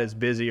be quite as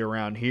busy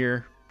around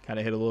here. Kind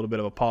of hit a little bit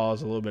of a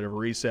pause, a little bit of a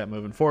reset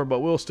moving forward, but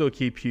we'll still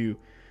keep you.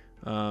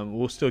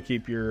 We'll still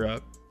keep your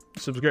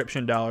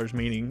subscription dollars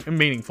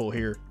meaningful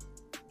here.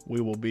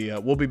 We'll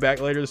be back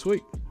later this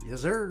week.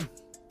 Yes, sir.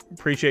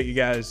 Appreciate you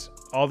guys,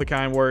 all the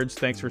kind words.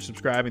 Thanks for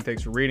subscribing.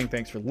 Thanks for reading.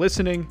 Thanks for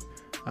listening.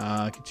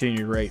 Continue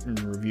to rate and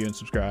review and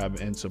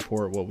subscribe and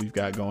support what we've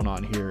got going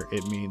on here.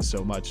 It means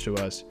so much to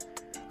us.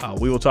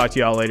 We will talk to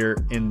y'all later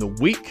in the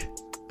week.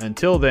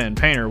 Until then,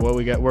 Painter, what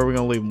we got? Where are we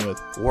going to leave them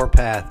with?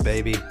 Warpath,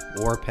 baby.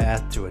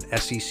 Warpath to an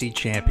SEC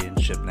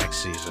championship next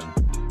season.